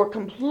were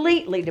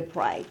completely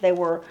depraved. They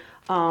were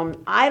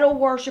idol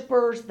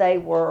worshipers. They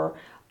were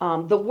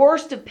the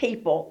worst of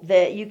people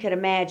that you could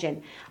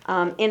imagine.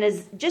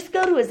 Just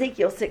go to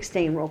Ezekiel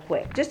 16 real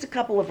quick. Just a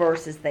couple of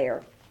verses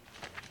there.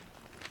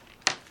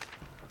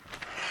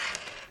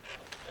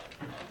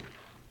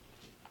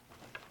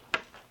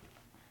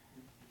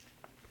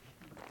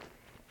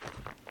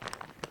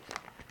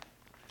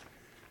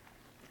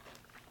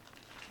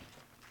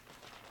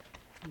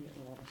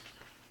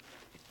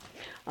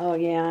 Oh,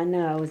 yeah, I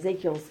know.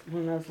 Ezekiel's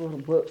one of those little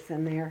books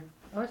in there.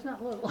 Oh, it's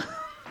not little.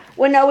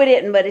 Well, no, it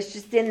isn't, but it's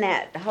just in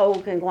that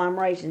whole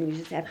conglomeration. You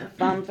just have to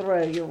thumb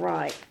through. You're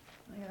right.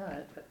 I got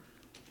it, but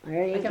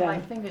There you I got go.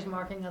 my fingers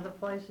marking other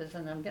places,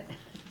 and I'm getting,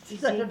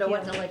 I don't know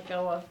what to let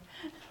go of.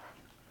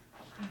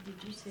 Did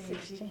you say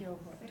Ezekiel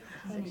what?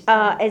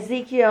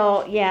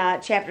 Ezekiel, yeah,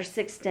 chapter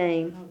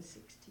 16. Oh,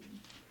 16.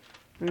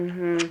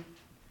 Mm-hmm.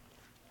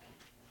 Okay.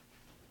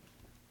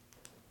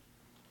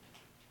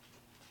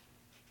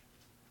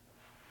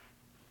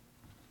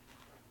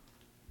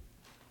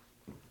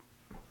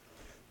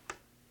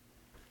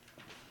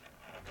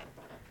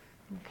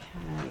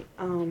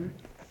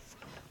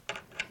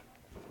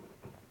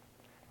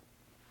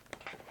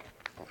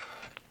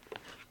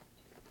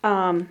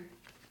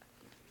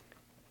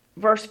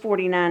 Verse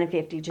 49 and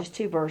 50, just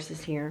two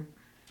verses here.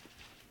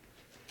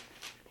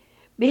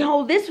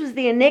 Behold, this was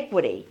the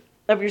iniquity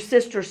of your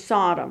sister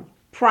Sodom.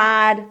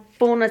 Pride,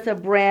 fullness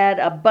of bread,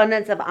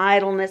 abundance of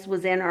idleness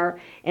was in her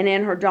and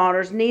in her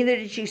daughters. Neither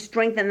did she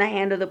strengthen the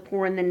hand of the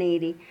poor and the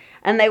needy.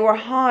 And they were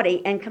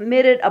haughty and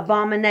committed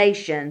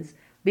abominations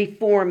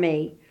before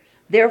me.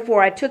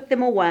 Therefore I took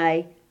them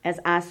away as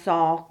I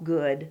saw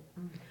good.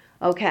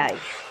 Okay.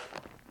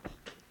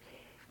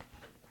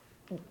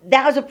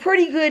 That was a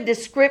pretty good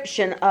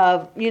description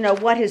of,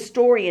 what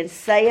historians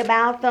say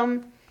about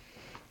them.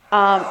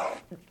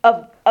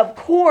 Of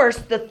course,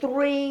 the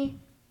three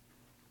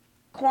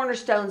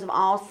cornerstones of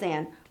all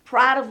sin: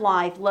 pride of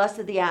life, lust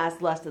of the eyes,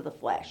 lust of the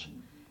flesh.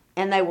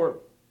 And they were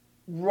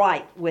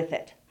right with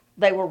it.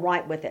 They were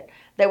right with it.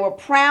 They were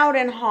proud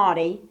and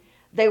haughty.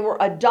 They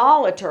were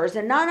idolaters.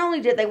 And not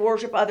only did they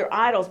worship other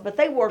idols, but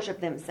they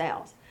worshiped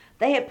themselves.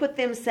 They had put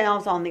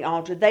themselves on the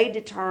altar. They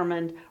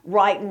determined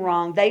right and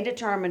wrong. They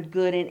determined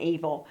good and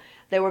evil.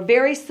 They were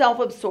very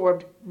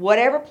self-absorbed.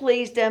 Whatever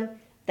pleased them,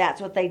 that's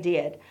what they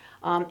did.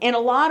 In a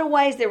lot of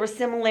ways, there were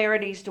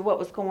similarities to what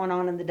was going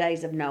on in the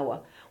days of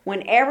Noah,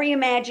 when every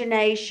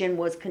imagination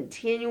was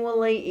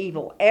continually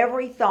evil.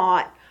 Every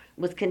thought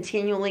was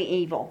continually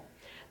evil.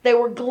 They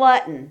were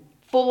glutton,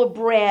 full of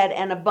bread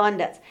and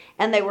abundance.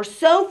 And they were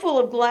so full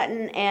of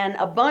glutton and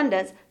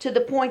abundance to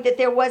the point that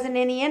there wasn't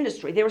any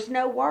industry. There was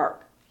no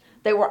work.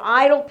 They were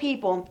idle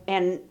people,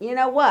 and you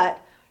know what?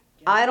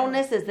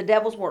 Idleness is the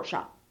devil's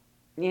workshop.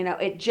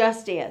 It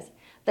just is.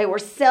 They were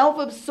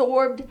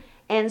self-absorbed,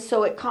 and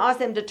so it caused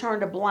them to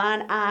turn a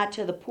blind eye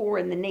to the poor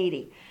and the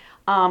needy.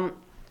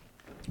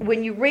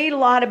 When you read a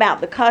lot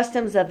about the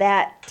customs of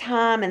that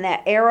time and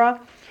that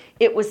era,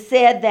 it was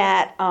said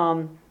that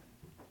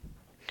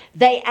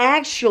they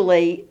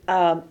actually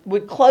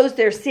would close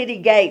their city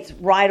gates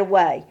right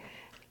away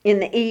in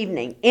the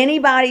evening.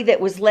 Anybody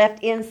that was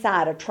left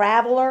inside, a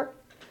traveler,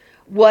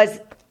 was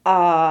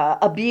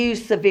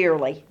abused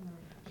severely,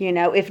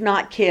 if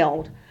not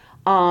killed.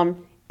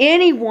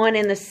 Anyone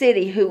in the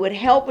city who would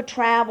help a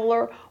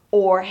traveler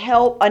or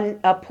help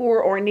a poor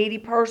or needy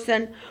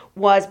person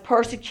was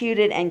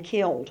persecuted and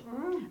killed.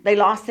 They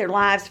lost their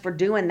lives for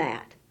doing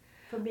that.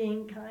 For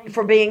being kind.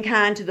 For being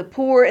kind to the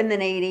poor and the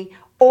needy,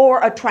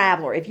 or a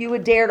traveler. If you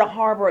would dare to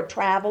harbor a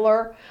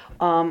traveler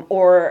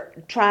or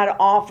try to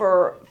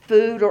offer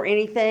food or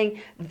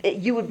anything,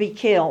 you would be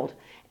killed.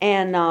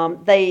 And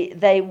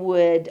they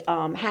would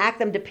hack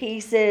them to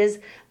pieces.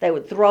 They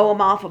would throw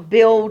them off of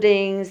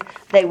buildings.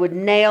 They would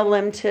nail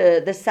them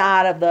to the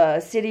side of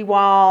the city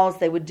walls.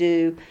 They would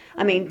do,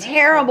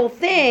 terrible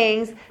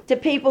things to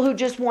people who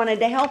just wanted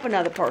to help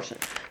another person.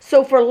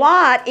 So for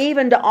Lot,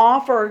 even to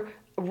offer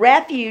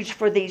refuge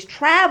for these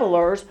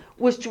travelers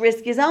was to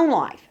risk his own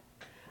life.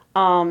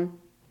 And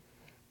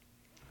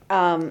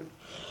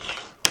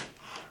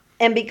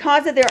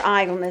because of their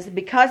idleness,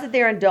 because of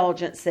their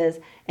indulgences,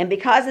 and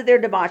because of their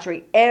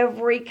debauchery,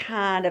 every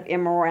kind of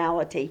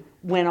immorality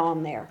went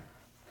on there.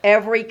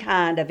 Every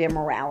kind of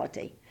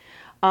immorality.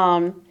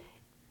 The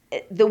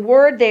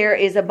word there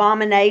is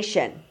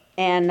abomination,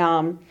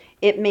 and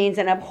it means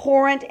an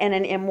abhorrent and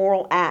an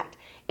immoral act.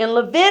 In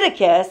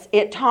Leviticus,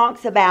 it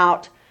talks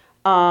about,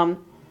 men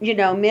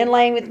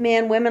laying with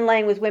men, women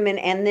laying with women,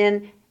 and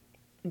then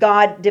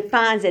God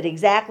defines it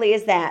exactly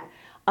as that.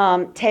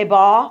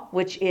 Tebah,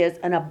 which is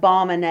an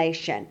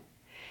abomination.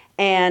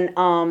 And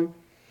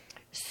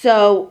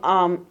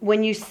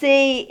when you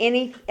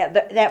see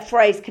that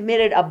phrase,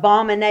 committed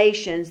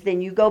abominations,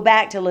 then you go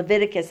back to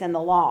Leviticus and the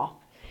law,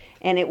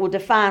 and it will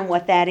define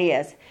what that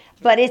is.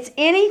 But it's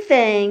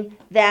anything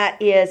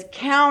that is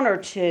counter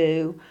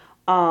to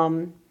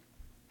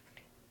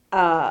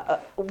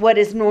what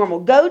is normal.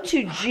 Go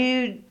to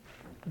Jude.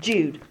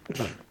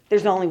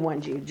 There's only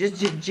one Jude,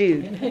 just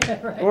Jude.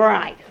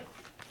 Right.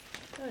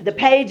 The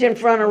page in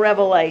front of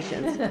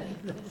Revelations.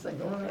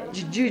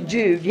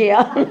 Jude,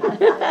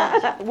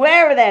 yeah.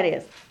 Wherever that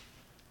is.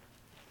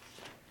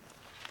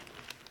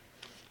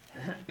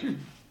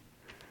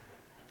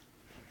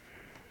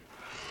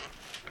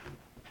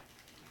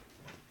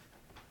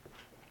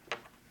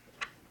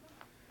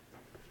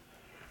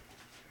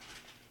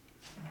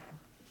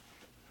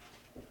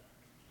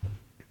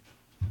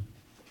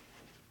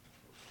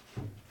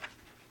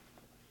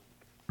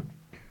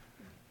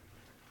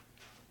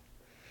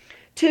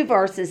 Two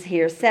verses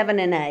here, 7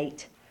 and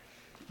 8.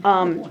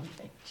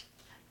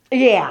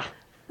 Yeah.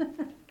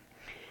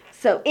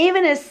 So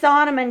even as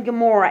Sodom and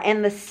Gomorrah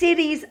and the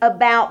cities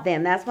about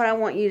them, that's what I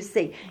want you to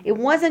see. It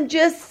wasn't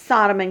just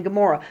Sodom and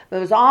Gomorrah. It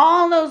was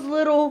all those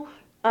little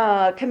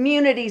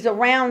communities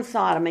around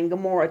Sodom and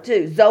Gomorrah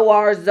too.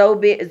 Zoar,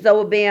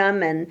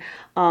 Zoabim, and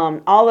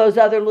all those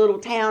other little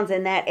towns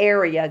in that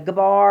area,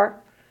 Gabar,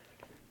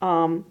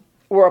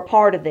 were a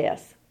part of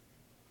this.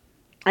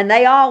 And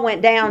they all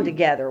went down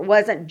together. It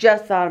wasn't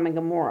just Sodom and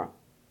Gomorrah.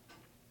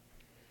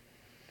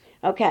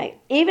 Okay.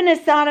 Even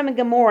as Sodom and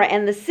Gomorrah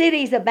and the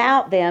cities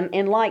about them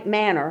in like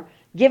manner,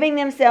 giving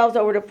themselves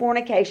over to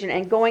fornication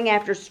and going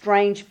after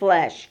strange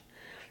flesh,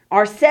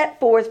 are set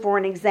forth for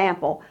an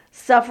example,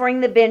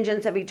 suffering the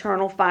vengeance of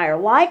eternal fire.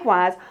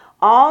 Likewise,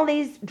 all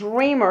these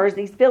dreamers,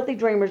 these filthy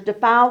dreamers,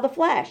 defile the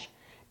flesh,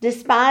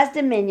 despise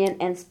dominion,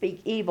 and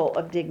speak evil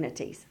of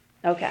dignities.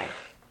 Okay.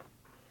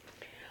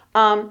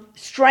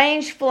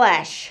 Strange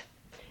flesh.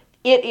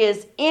 It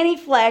is any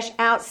flesh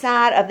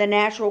outside of the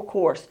natural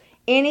course.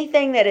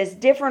 Anything that is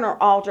different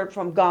or altered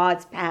from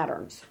God's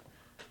patterns.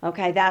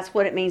 Okay, that's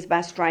what it means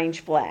by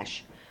strange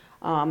flesh.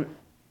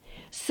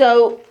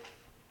 So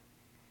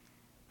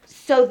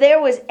there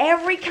was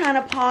every kind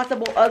of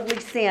possible ugly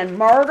sin,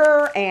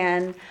 murder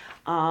and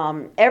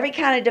every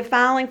kind of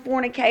defiling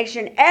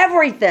fornication,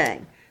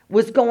 everything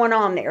was going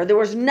on there. There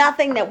was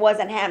nothing that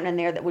wasn't happening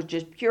there that was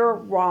just pure,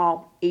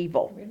 raw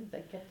evil. Where did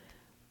they get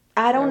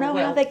I don't know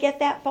their how wealth? they get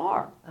that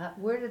far.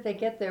 Where did they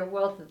get their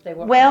wealth that they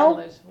were Well,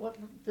 peddlers? What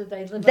did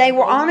they live? They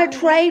were on a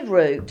trade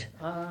route.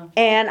 Uh,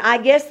 And I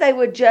guess they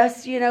would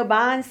just,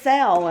 buy and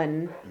sell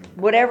and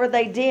whatever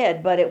they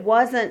did, but it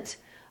wasn't,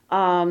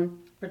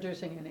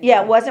 producing anything.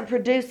 it wasn't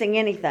producing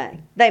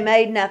anything. They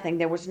made nothing.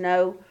 There was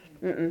no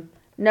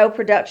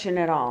production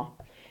at all.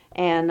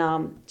 And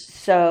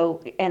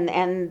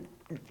and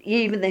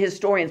even the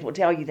historians will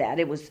tell you that.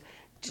 It was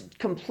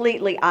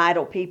completely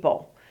idle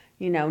people.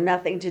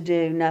 Nothing to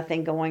do,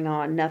 nothing going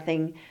on,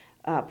 nothing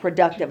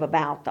productive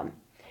about them.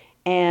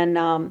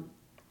 And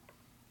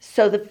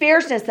so the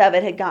fierceness of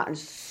it had gotten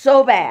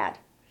so bad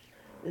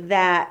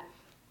that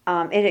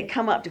it had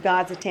come up to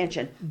God's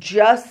attention,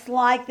 just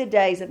like the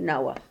days of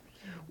Noah.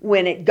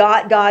 When it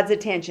got God's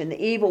attention,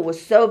 the evil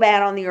was so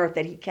bad on the earth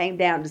that he came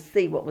down to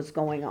see what was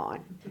going on.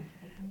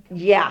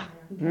 Yeah.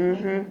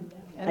 Mm-hmm. And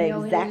the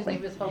only reason Exactly.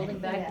 he was holding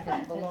back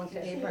because it belonged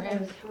to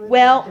Abraham.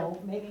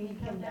 Well, Maybe he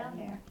come down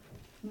there.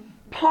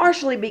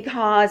 partially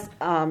because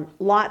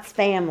Lot's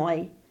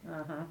family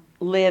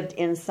lived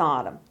in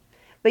Sodom.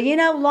 But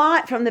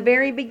Lot, from the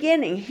very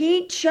beginning,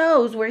 he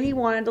chose where he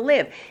wanted to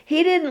live.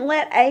 He didn't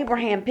let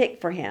Abraham pick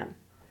for him.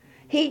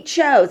 He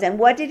chose. And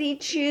what did he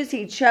choose?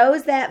 He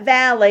chose that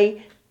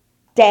valley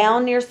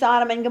down near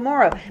Sodom and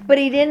Gomorrah. But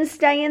he didn't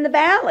stay in the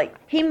valley.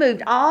 He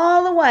moved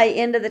all the way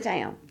into the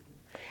town.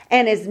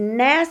 And as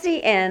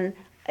nasty and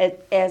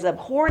as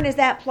abhorrent as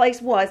that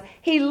place was,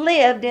 he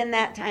lived in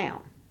that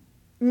town,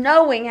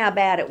 knowing how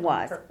bad it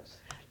was. Purpose.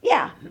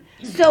 Yeah.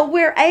 So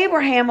where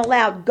Abraham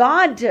allowed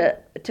God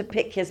to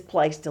pick his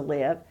place to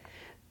live,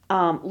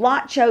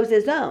 Lot chose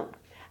his own.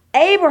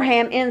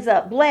 Abraham ends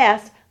up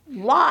blessed.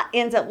 Lot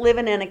ends up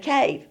living in a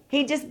cave.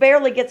 He just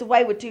barely gets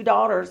away with 2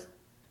 daughters,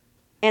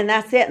 and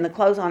that's it, and the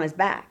clothes on his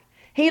back.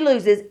 He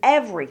loses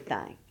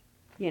everything,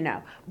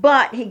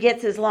 But he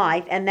gets his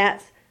life, and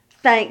that's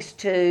thanks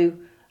to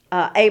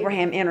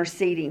Abraham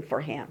interceding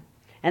for him.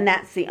 And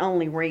that's the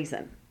only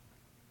reason.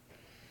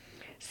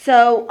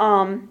 So,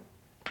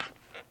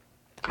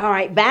 all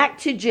right, back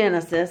to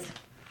Genesis.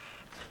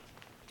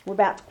 We're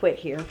about to quit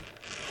here.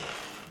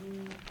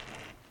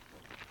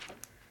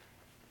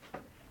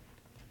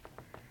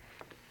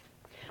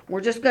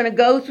 We're just going to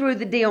go through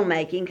the deal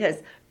making because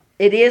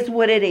it is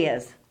what it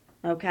is,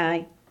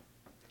 okay?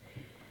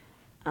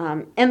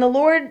 And the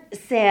Lord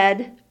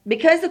said,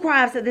 because the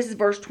cry of, this is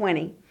verse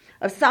 20,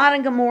 of Sodom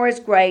and Gomorrah is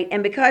great,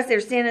 and because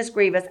their sin is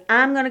grievous,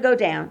 I'm going to go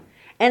down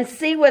and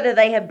see whether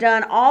they have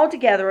done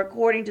altogether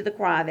according to the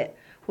cry of it,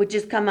 which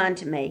is come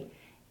unto me.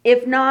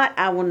 If not,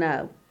 I will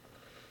know.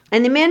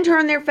 And the men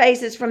turned their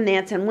faces from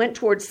thence and went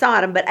toward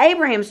Sodom, but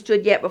Abraham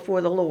stood yet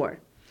before the Lord.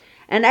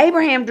 And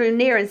Abraham drew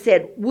near and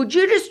said, would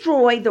you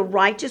destroy the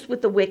righteous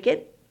with the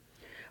wicked?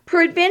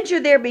 Peradventure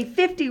there be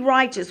 50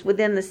 righteous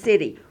within the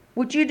city.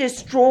 Would you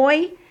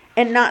destroy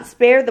and not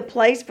spare the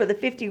place for the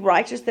 50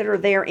 righteous that are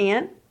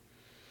therein,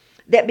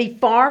 that be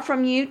far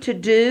from you to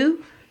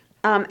do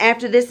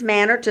after this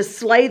manner, to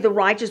slay the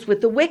righteous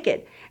with the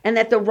wicked, and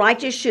that the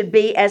righteous should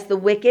be as the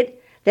wicked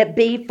that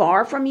be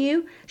far from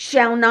you?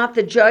 Shall not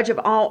the judge of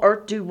all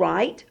earth do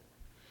right?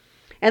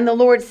 And the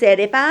Lord said,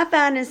 if I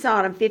find in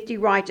Sodom 50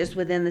 righteous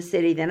within the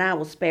city, then I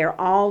will spare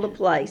all the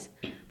place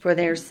for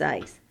their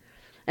sakes.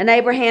 And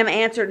Abraham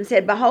answered and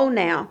said, behold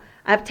now,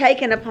 I've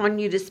taken upon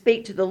you to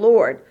speak to the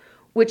Lord,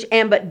 which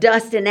am but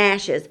dust and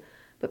ashes.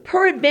 But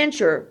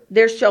peradventure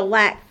there shall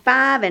lack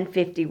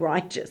 55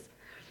 righteous.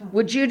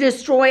 Would you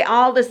destroy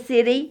all the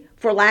city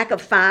for lack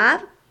of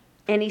 5?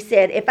 And he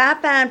said, if I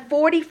find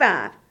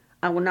 45,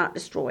 I will not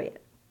destroy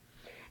it.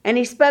 And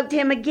he spoke to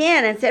him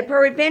again and said,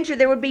 peradventure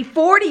there would be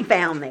 40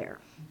 found there.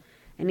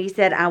 And he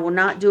said, I will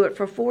not do it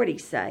for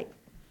 40's sake.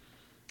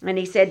 And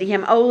he said to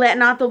him, oh, let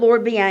not the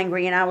Lord be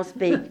angry, and I will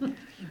speak.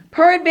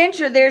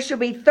 Peradventure there shall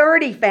be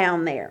 30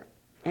 found there.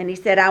 And he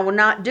said, I will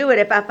not do it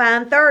if I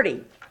find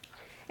 30.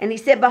 And he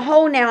said,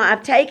 behold, now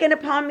I've taken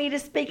upon me to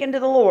speak unto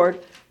the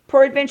Lord.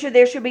 Peradventure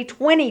there shall be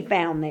 20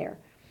 found there.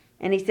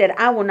 And he said,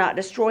 I will not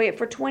destroy it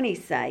for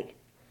 20's sake.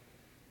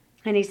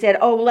 And he said,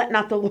 oh, let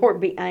not the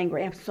Lord be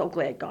angry. I'm so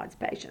glad God's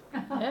patient.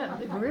 Yeah,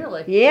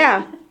 really.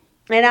 Yeah.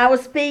 And I will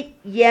speak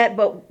yet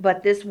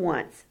but this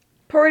once.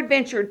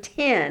 Peradventure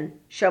 10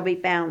 shall be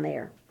found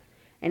there.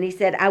 And he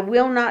said, I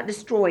will not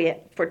destroy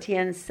it for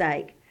 10's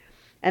sake.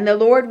 And the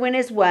Lord went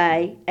his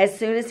way as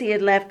soon as he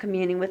had left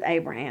communing with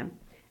Abraham.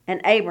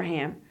 And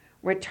Abraham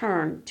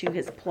returned to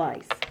his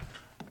place.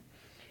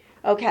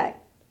 Okay.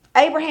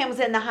 Abraham was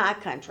in the high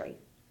country,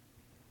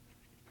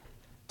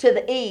 to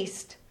the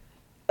east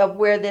of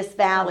where this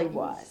valley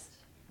was.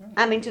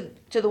 I mean,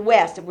 to the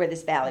west of where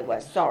this valley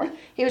was. Sorry.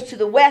 He was to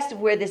the west of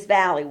where this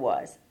valley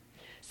was.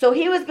 So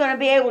he was going to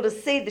be able to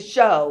see the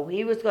show.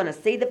 He was going to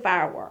see the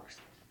fireworks.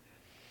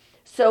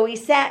 So he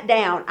sat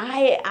down.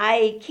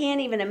 I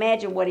can't even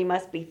imagine what he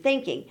must be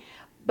thinking.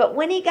 But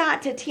when he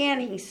got to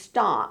 10, he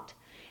stopped.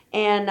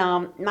 And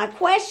my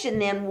question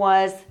then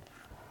was,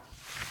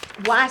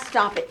 why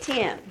stop at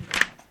 10?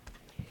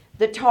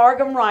 The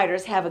Targum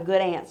writers have a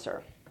good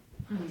answer.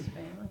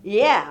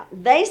 Yeah,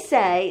 they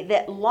say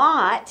that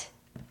Lot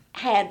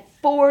had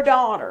 4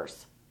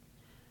 daughters,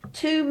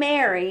 2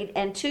 married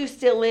and 2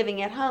 still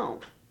living at home.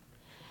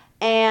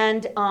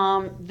 And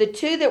the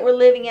 2 that were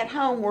living at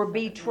home were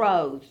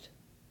betrothed.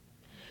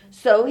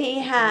 So he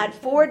had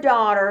 4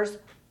 daughters,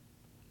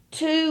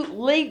 2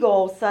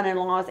 legal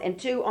son-in-laws, and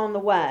 2 on the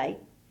way,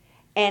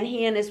 and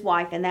he and his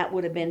wife, and that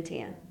would have been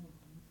 10.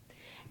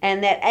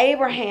 And that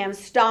Abraham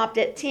stopped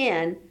at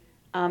 10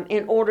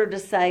 in order to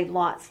save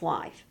Lot's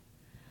life.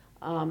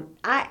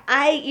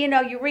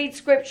 You read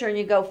scripture and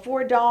you go,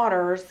 4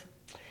 daughters.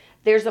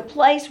 There's a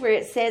place where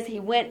it says he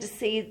went to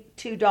see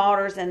 2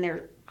 daughters and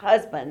their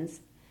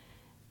husbands.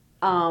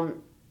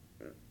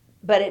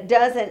 But it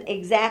doesn't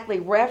exactly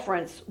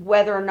reference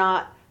whether or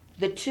not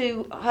the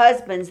 2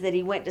 husbands that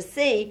he went to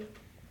see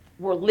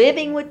were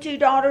living with 2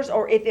 daughters,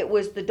 or if it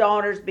was the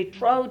daughters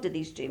betrothed to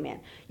these 2 men.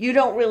 You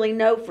don't really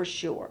know for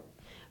sure.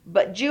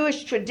 But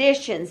Jewish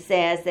tradition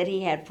says that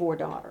he had 4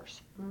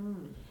 daughters.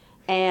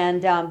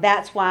 And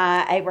that's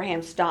why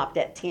Abraham stopped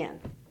at 10.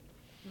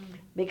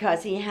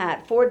 Because he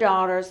had 4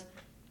 daughters,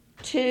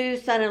 2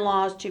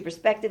 son-in-laws, 2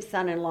 prospective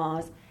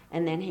son-in-laws,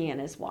 and then he and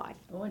his wife.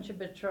 Once you're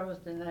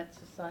betrothed in that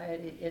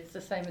society, it's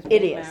the same as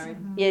It being is. married.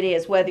 It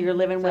is, whether you're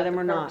living with Without him the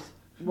or not. perks.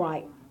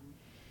 Right.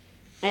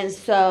 And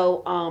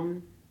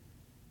so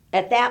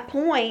at that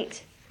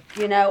point,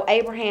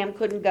 Abraham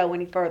couldn't go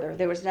any further.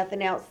 There was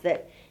nothing else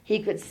that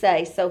he could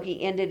say, so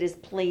he ended his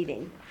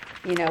pleading,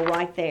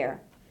 right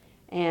there.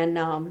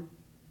 And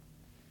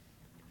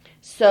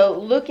so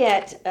look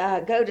at,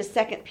 go to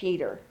 2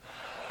 Peter.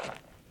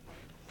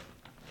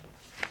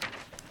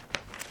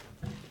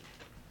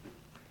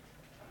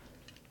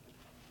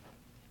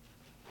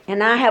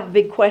 And I have a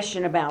big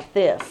question about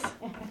this.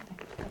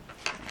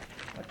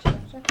 What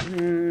chapter?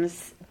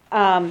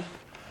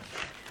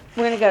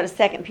 We're going to go to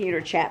 2 Peter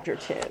chapter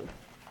 2.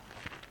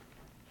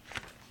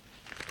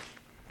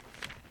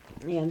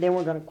 And then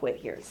we're going to quit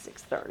here at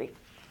 6:30.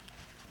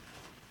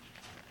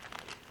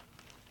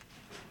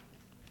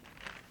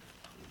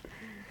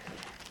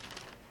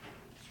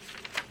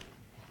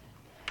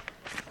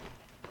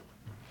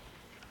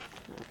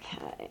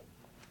 Okay.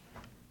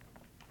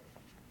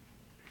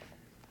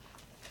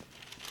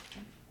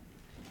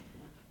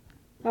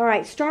 All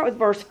right, start with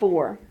verse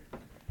 4.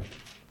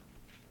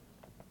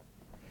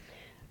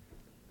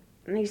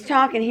 And he's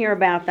talking here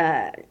about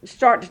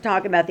start to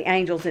talk about the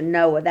angels in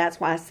Noah. That's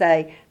why I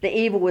say the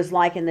evil was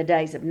like in the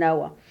days of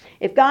Noah.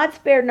 If God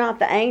spared not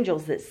the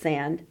angels that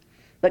sinned,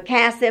 but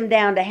cast them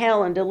down to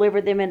hell and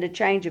delivered them into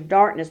chains of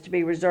darkness to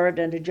be reserved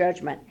unto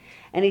judgment.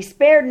 And he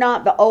spared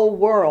not the old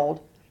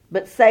world,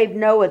 but saved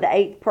Noah, the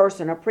 8th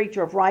person, a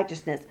preacher of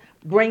righteousness,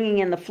 bringing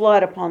in the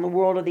flood upon the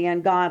world of the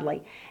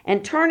ungodly,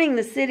 and turning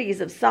the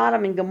cities of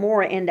Sodom and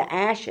Gomorrah into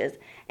ashes,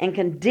 and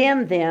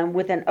condemned them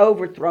with an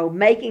overthrow,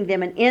 making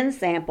them an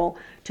ensample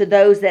to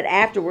those that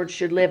afterwards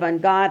should live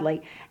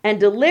ungodly, and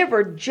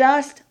delivered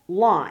just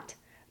Lot,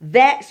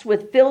 vexed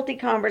with filthy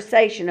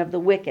conversation of the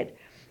wicked.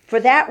 For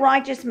that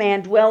righteous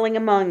man dwelling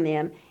among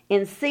them,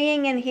 in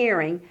seeing and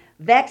hearing,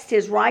 vexed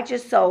his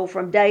righteous soul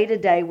from day to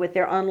day with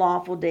their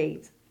unlawful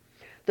deeds.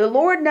 The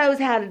Lord knows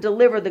how to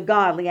deliver the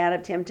godly out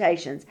of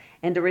temptations,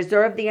 and to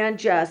reserve the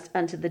unjust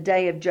unto the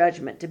day of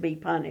judgment to be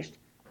punished.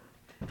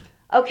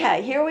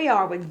 Okay, here we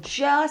are with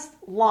just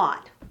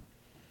Lot,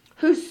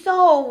 whose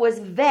soul was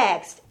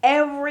vexed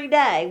every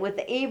day with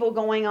the evil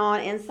going on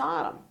in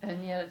Sodom.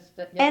 And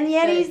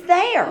yet he's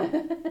there.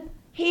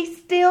 He's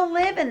still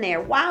living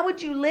there. Why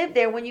would you live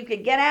there when you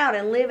could get out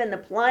and live in the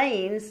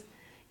plains,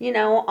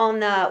 on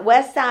the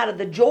west side of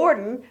the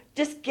Jordan?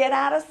 Just get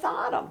out of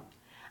Sodom.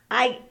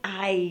 I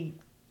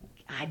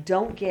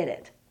don't get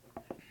it.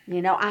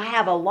 I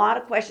have a lot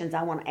of questions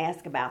I want to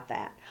ask about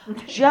that.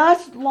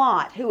 Just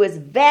Lot, who is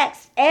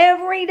vexed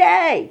every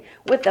day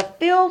with the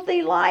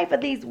filthy life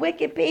of these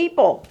wicked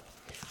people,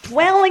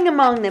 dwelling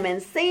among them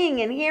and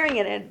seeing and hearing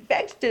it, and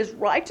vexed his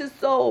righteous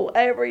soul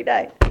every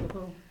day.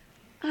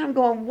 I'm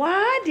going,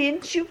 why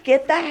didn't you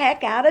get the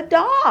heck out of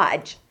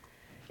Dodge?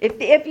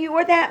 If you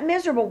were that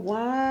miserable,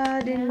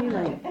 why didn't you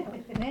leave?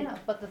 Yeah,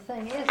 but the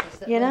thing is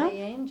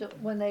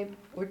that when they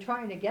were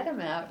trying to get him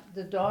out,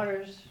 the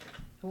daughters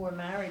who were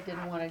married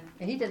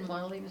he didn't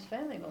want to leave his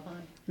family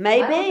behind.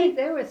 Maybe. I don't think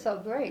they were so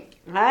great.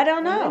 I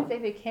don't know. I think they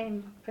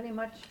became pretty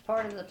much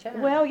part of the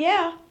town. Well,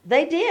 yeah,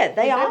 they did.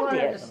 They all did.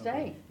 They wanted to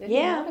stay. They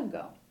didn't want to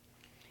go.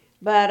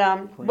 But,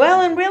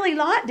 and really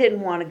Lot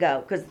didn't want to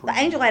go, because the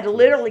angel had to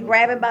literally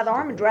grab him by the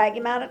arm and drag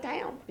him out of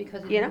town.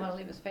 Because he didn't want to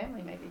leave his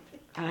family, maybe.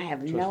 I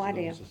have no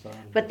idea.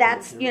 But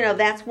that's,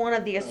 that's one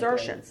of the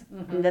assertions,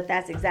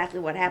 that's exactly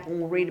what happened.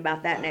 We'll read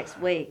about that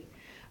next week.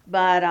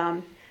 But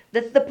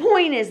the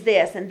point is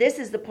this, and this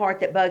is the part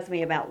that bugs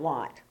me about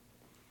Lot.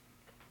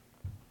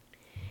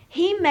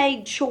 He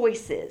made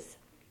choices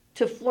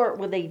to flirt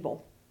with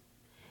evil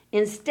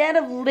instead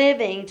of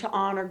living to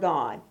honor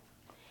God.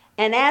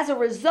 And as a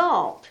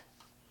result,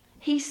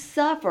 he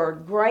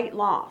suffered great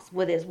loss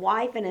with his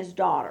wife and his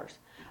daughters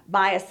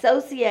by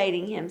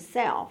associating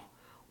himself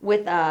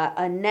with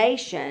a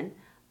nation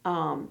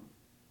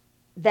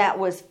that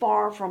was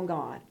far from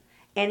God.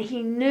 And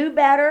he knew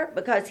better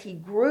because he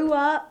grew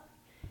up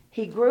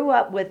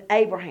with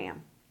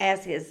Abraham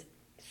as his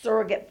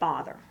surrogate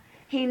father.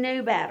 He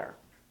knew better.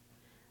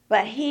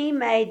 But he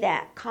made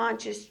that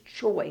conscious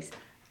choice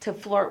to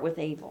flirt with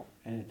evil.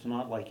 And it's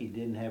not like he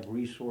didn't have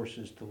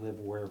resources to live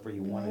wherever he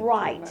wanted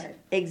Right. to. Right,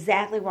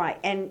 exactly right.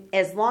 And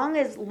as long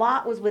as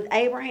Lot was with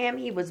Abraham,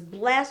 he was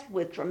blessed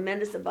with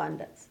tremendous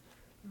abundance.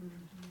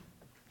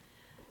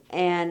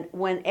 And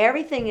when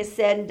everything is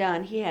said and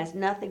done, he has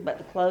nothing but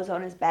the clothes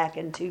on his back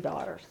and 2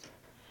 daughters.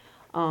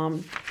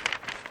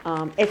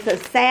 It's a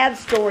sad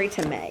story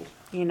to me.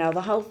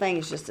 The whole thing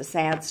is just a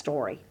sad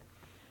story.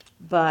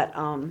 But,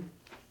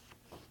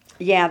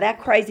 that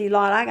crazy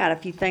Lot, I got a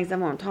few things I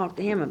want to talk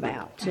to him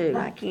about, too.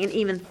 I can't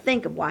even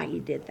think of why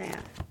he did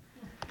that.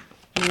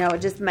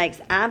 It just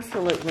makes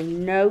absolutely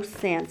no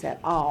sense at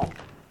all.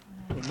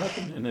 Well,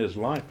 nothing in his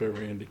life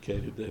ever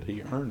indicated that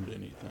he earned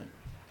anything.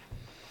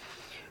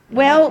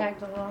 Well,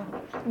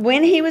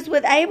 when he was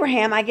with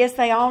Abraham, I guess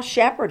they all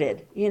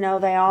shepherded.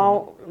 They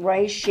all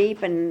raised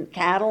sheep and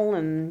cattle,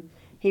 and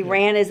he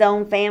ran his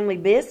own family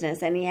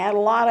business, and he had a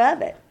lot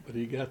of it. But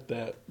he got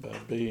that by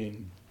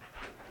being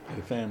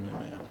a family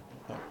man,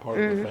 part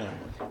of the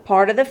family.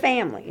 Part of the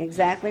family,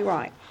 exactly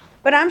right.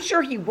 But I'm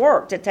sure he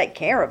worked to take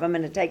care of him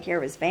and to take care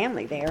of his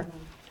family there.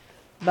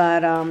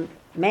 But,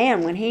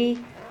 man,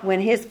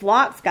 when his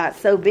flocks got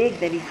so big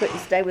that he couldn't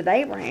stay with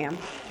Abraham,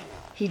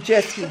 he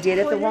did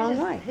it the wrong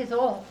way. His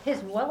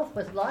wealth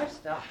was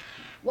livestock.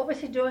 What was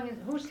he doing?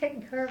 Who's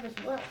taking care of his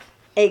wealth?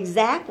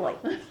 Exactly.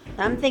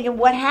 I'm thinking,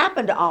 what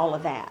happened to all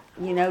of that?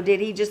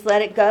 Did he just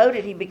let it go?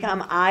 Did he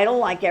become idle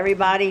like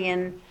everybody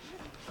in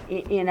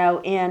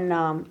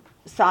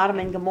Sodom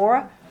and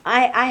Gomorrah?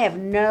 I have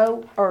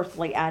no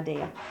earthly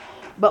idea.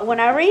 But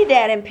when I read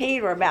that in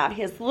Peter about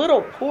his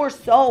little poor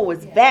soul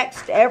was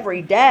vexed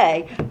every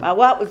day by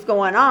what was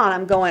going on,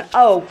 I'm going,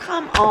 oh,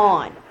 come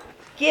on.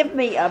 Give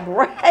me a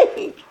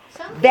break.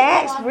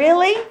 That's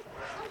really? Some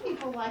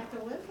people like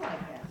to live like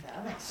that,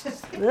 though. That's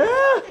just.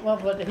 Well,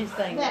 but he's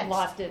saying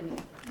Lot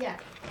didn't. Yeah.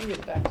 He was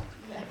vexed.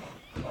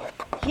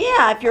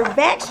 Yeah, if you're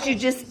vexed, you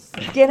just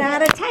get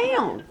out of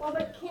town. Well,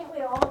 but can't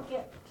we all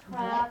get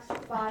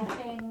trapped by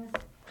things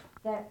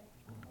that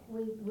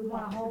we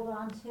want to hold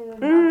on to and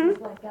not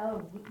just let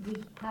go? We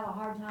have a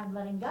hard time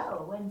letting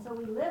go. And so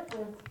we live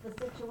with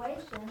the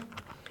situation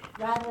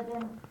rather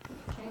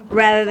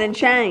than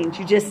change.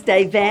 You just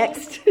stay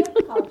vexed.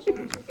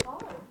 Change is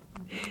hard.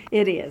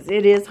 It is.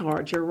 It is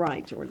hard. You're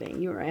right,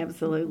 Jordine. You are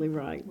absolutely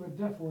right. Well, it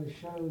definitely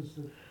shows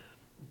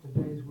that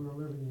the days we're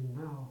living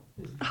in now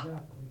is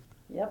exactly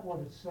what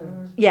it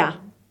says. Yeah.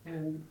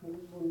 And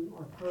when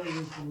our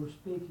presidents were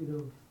speaking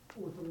of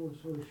what the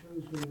Lord sort of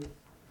shows me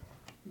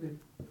that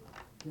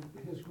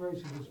His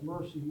grace and His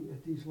mercy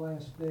at these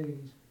last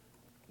days,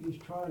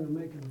 He's trying to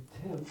make an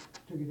attempt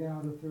to get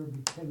out if there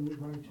be 10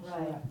 righteous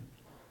left.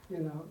 You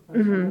know,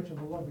 that's how much of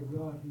a loving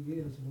God He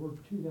is, and we're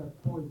to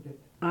that point that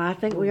I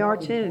think we are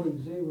we're too.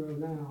 point zero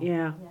now.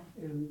 Yeah.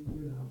 And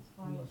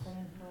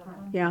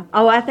Yeah.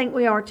 Oh, I think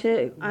we are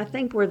too. I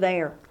think we're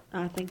there.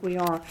 I think we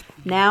are.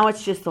 Now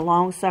it's just the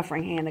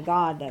long-suffering hand of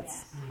God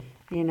that's,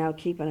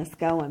 keeping us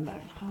going.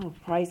 But,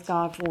 praise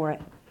God for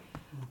it.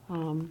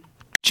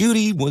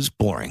 Judy was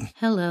boring.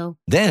 Hello.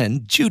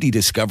 Then Judy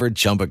discovered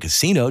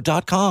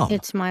ChumbaCasino.com.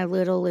 It's my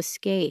little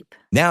escape.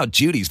 Now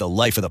Judy's the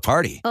life of the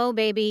party. Oh,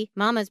 baby,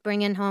 mama's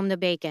bringing home the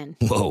bacon.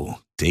 Whoa,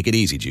 take it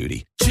easy,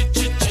 Judy.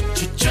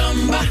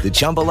 The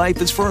Chumba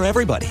life is for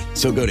everybody.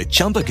 So go to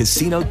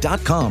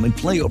ChumbaCasino.com and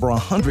play over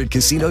 100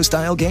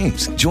 casino-style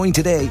games. Join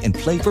today and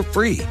play for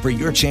free for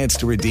your chance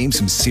to redeem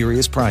some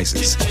serious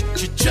prizes.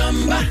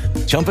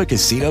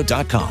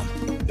 ChumbaCasino.com.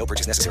 No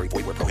purchase necessary.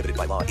 Void where prohibited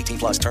by law.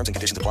 18+ terms and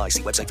conditions apply.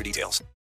 See website for details.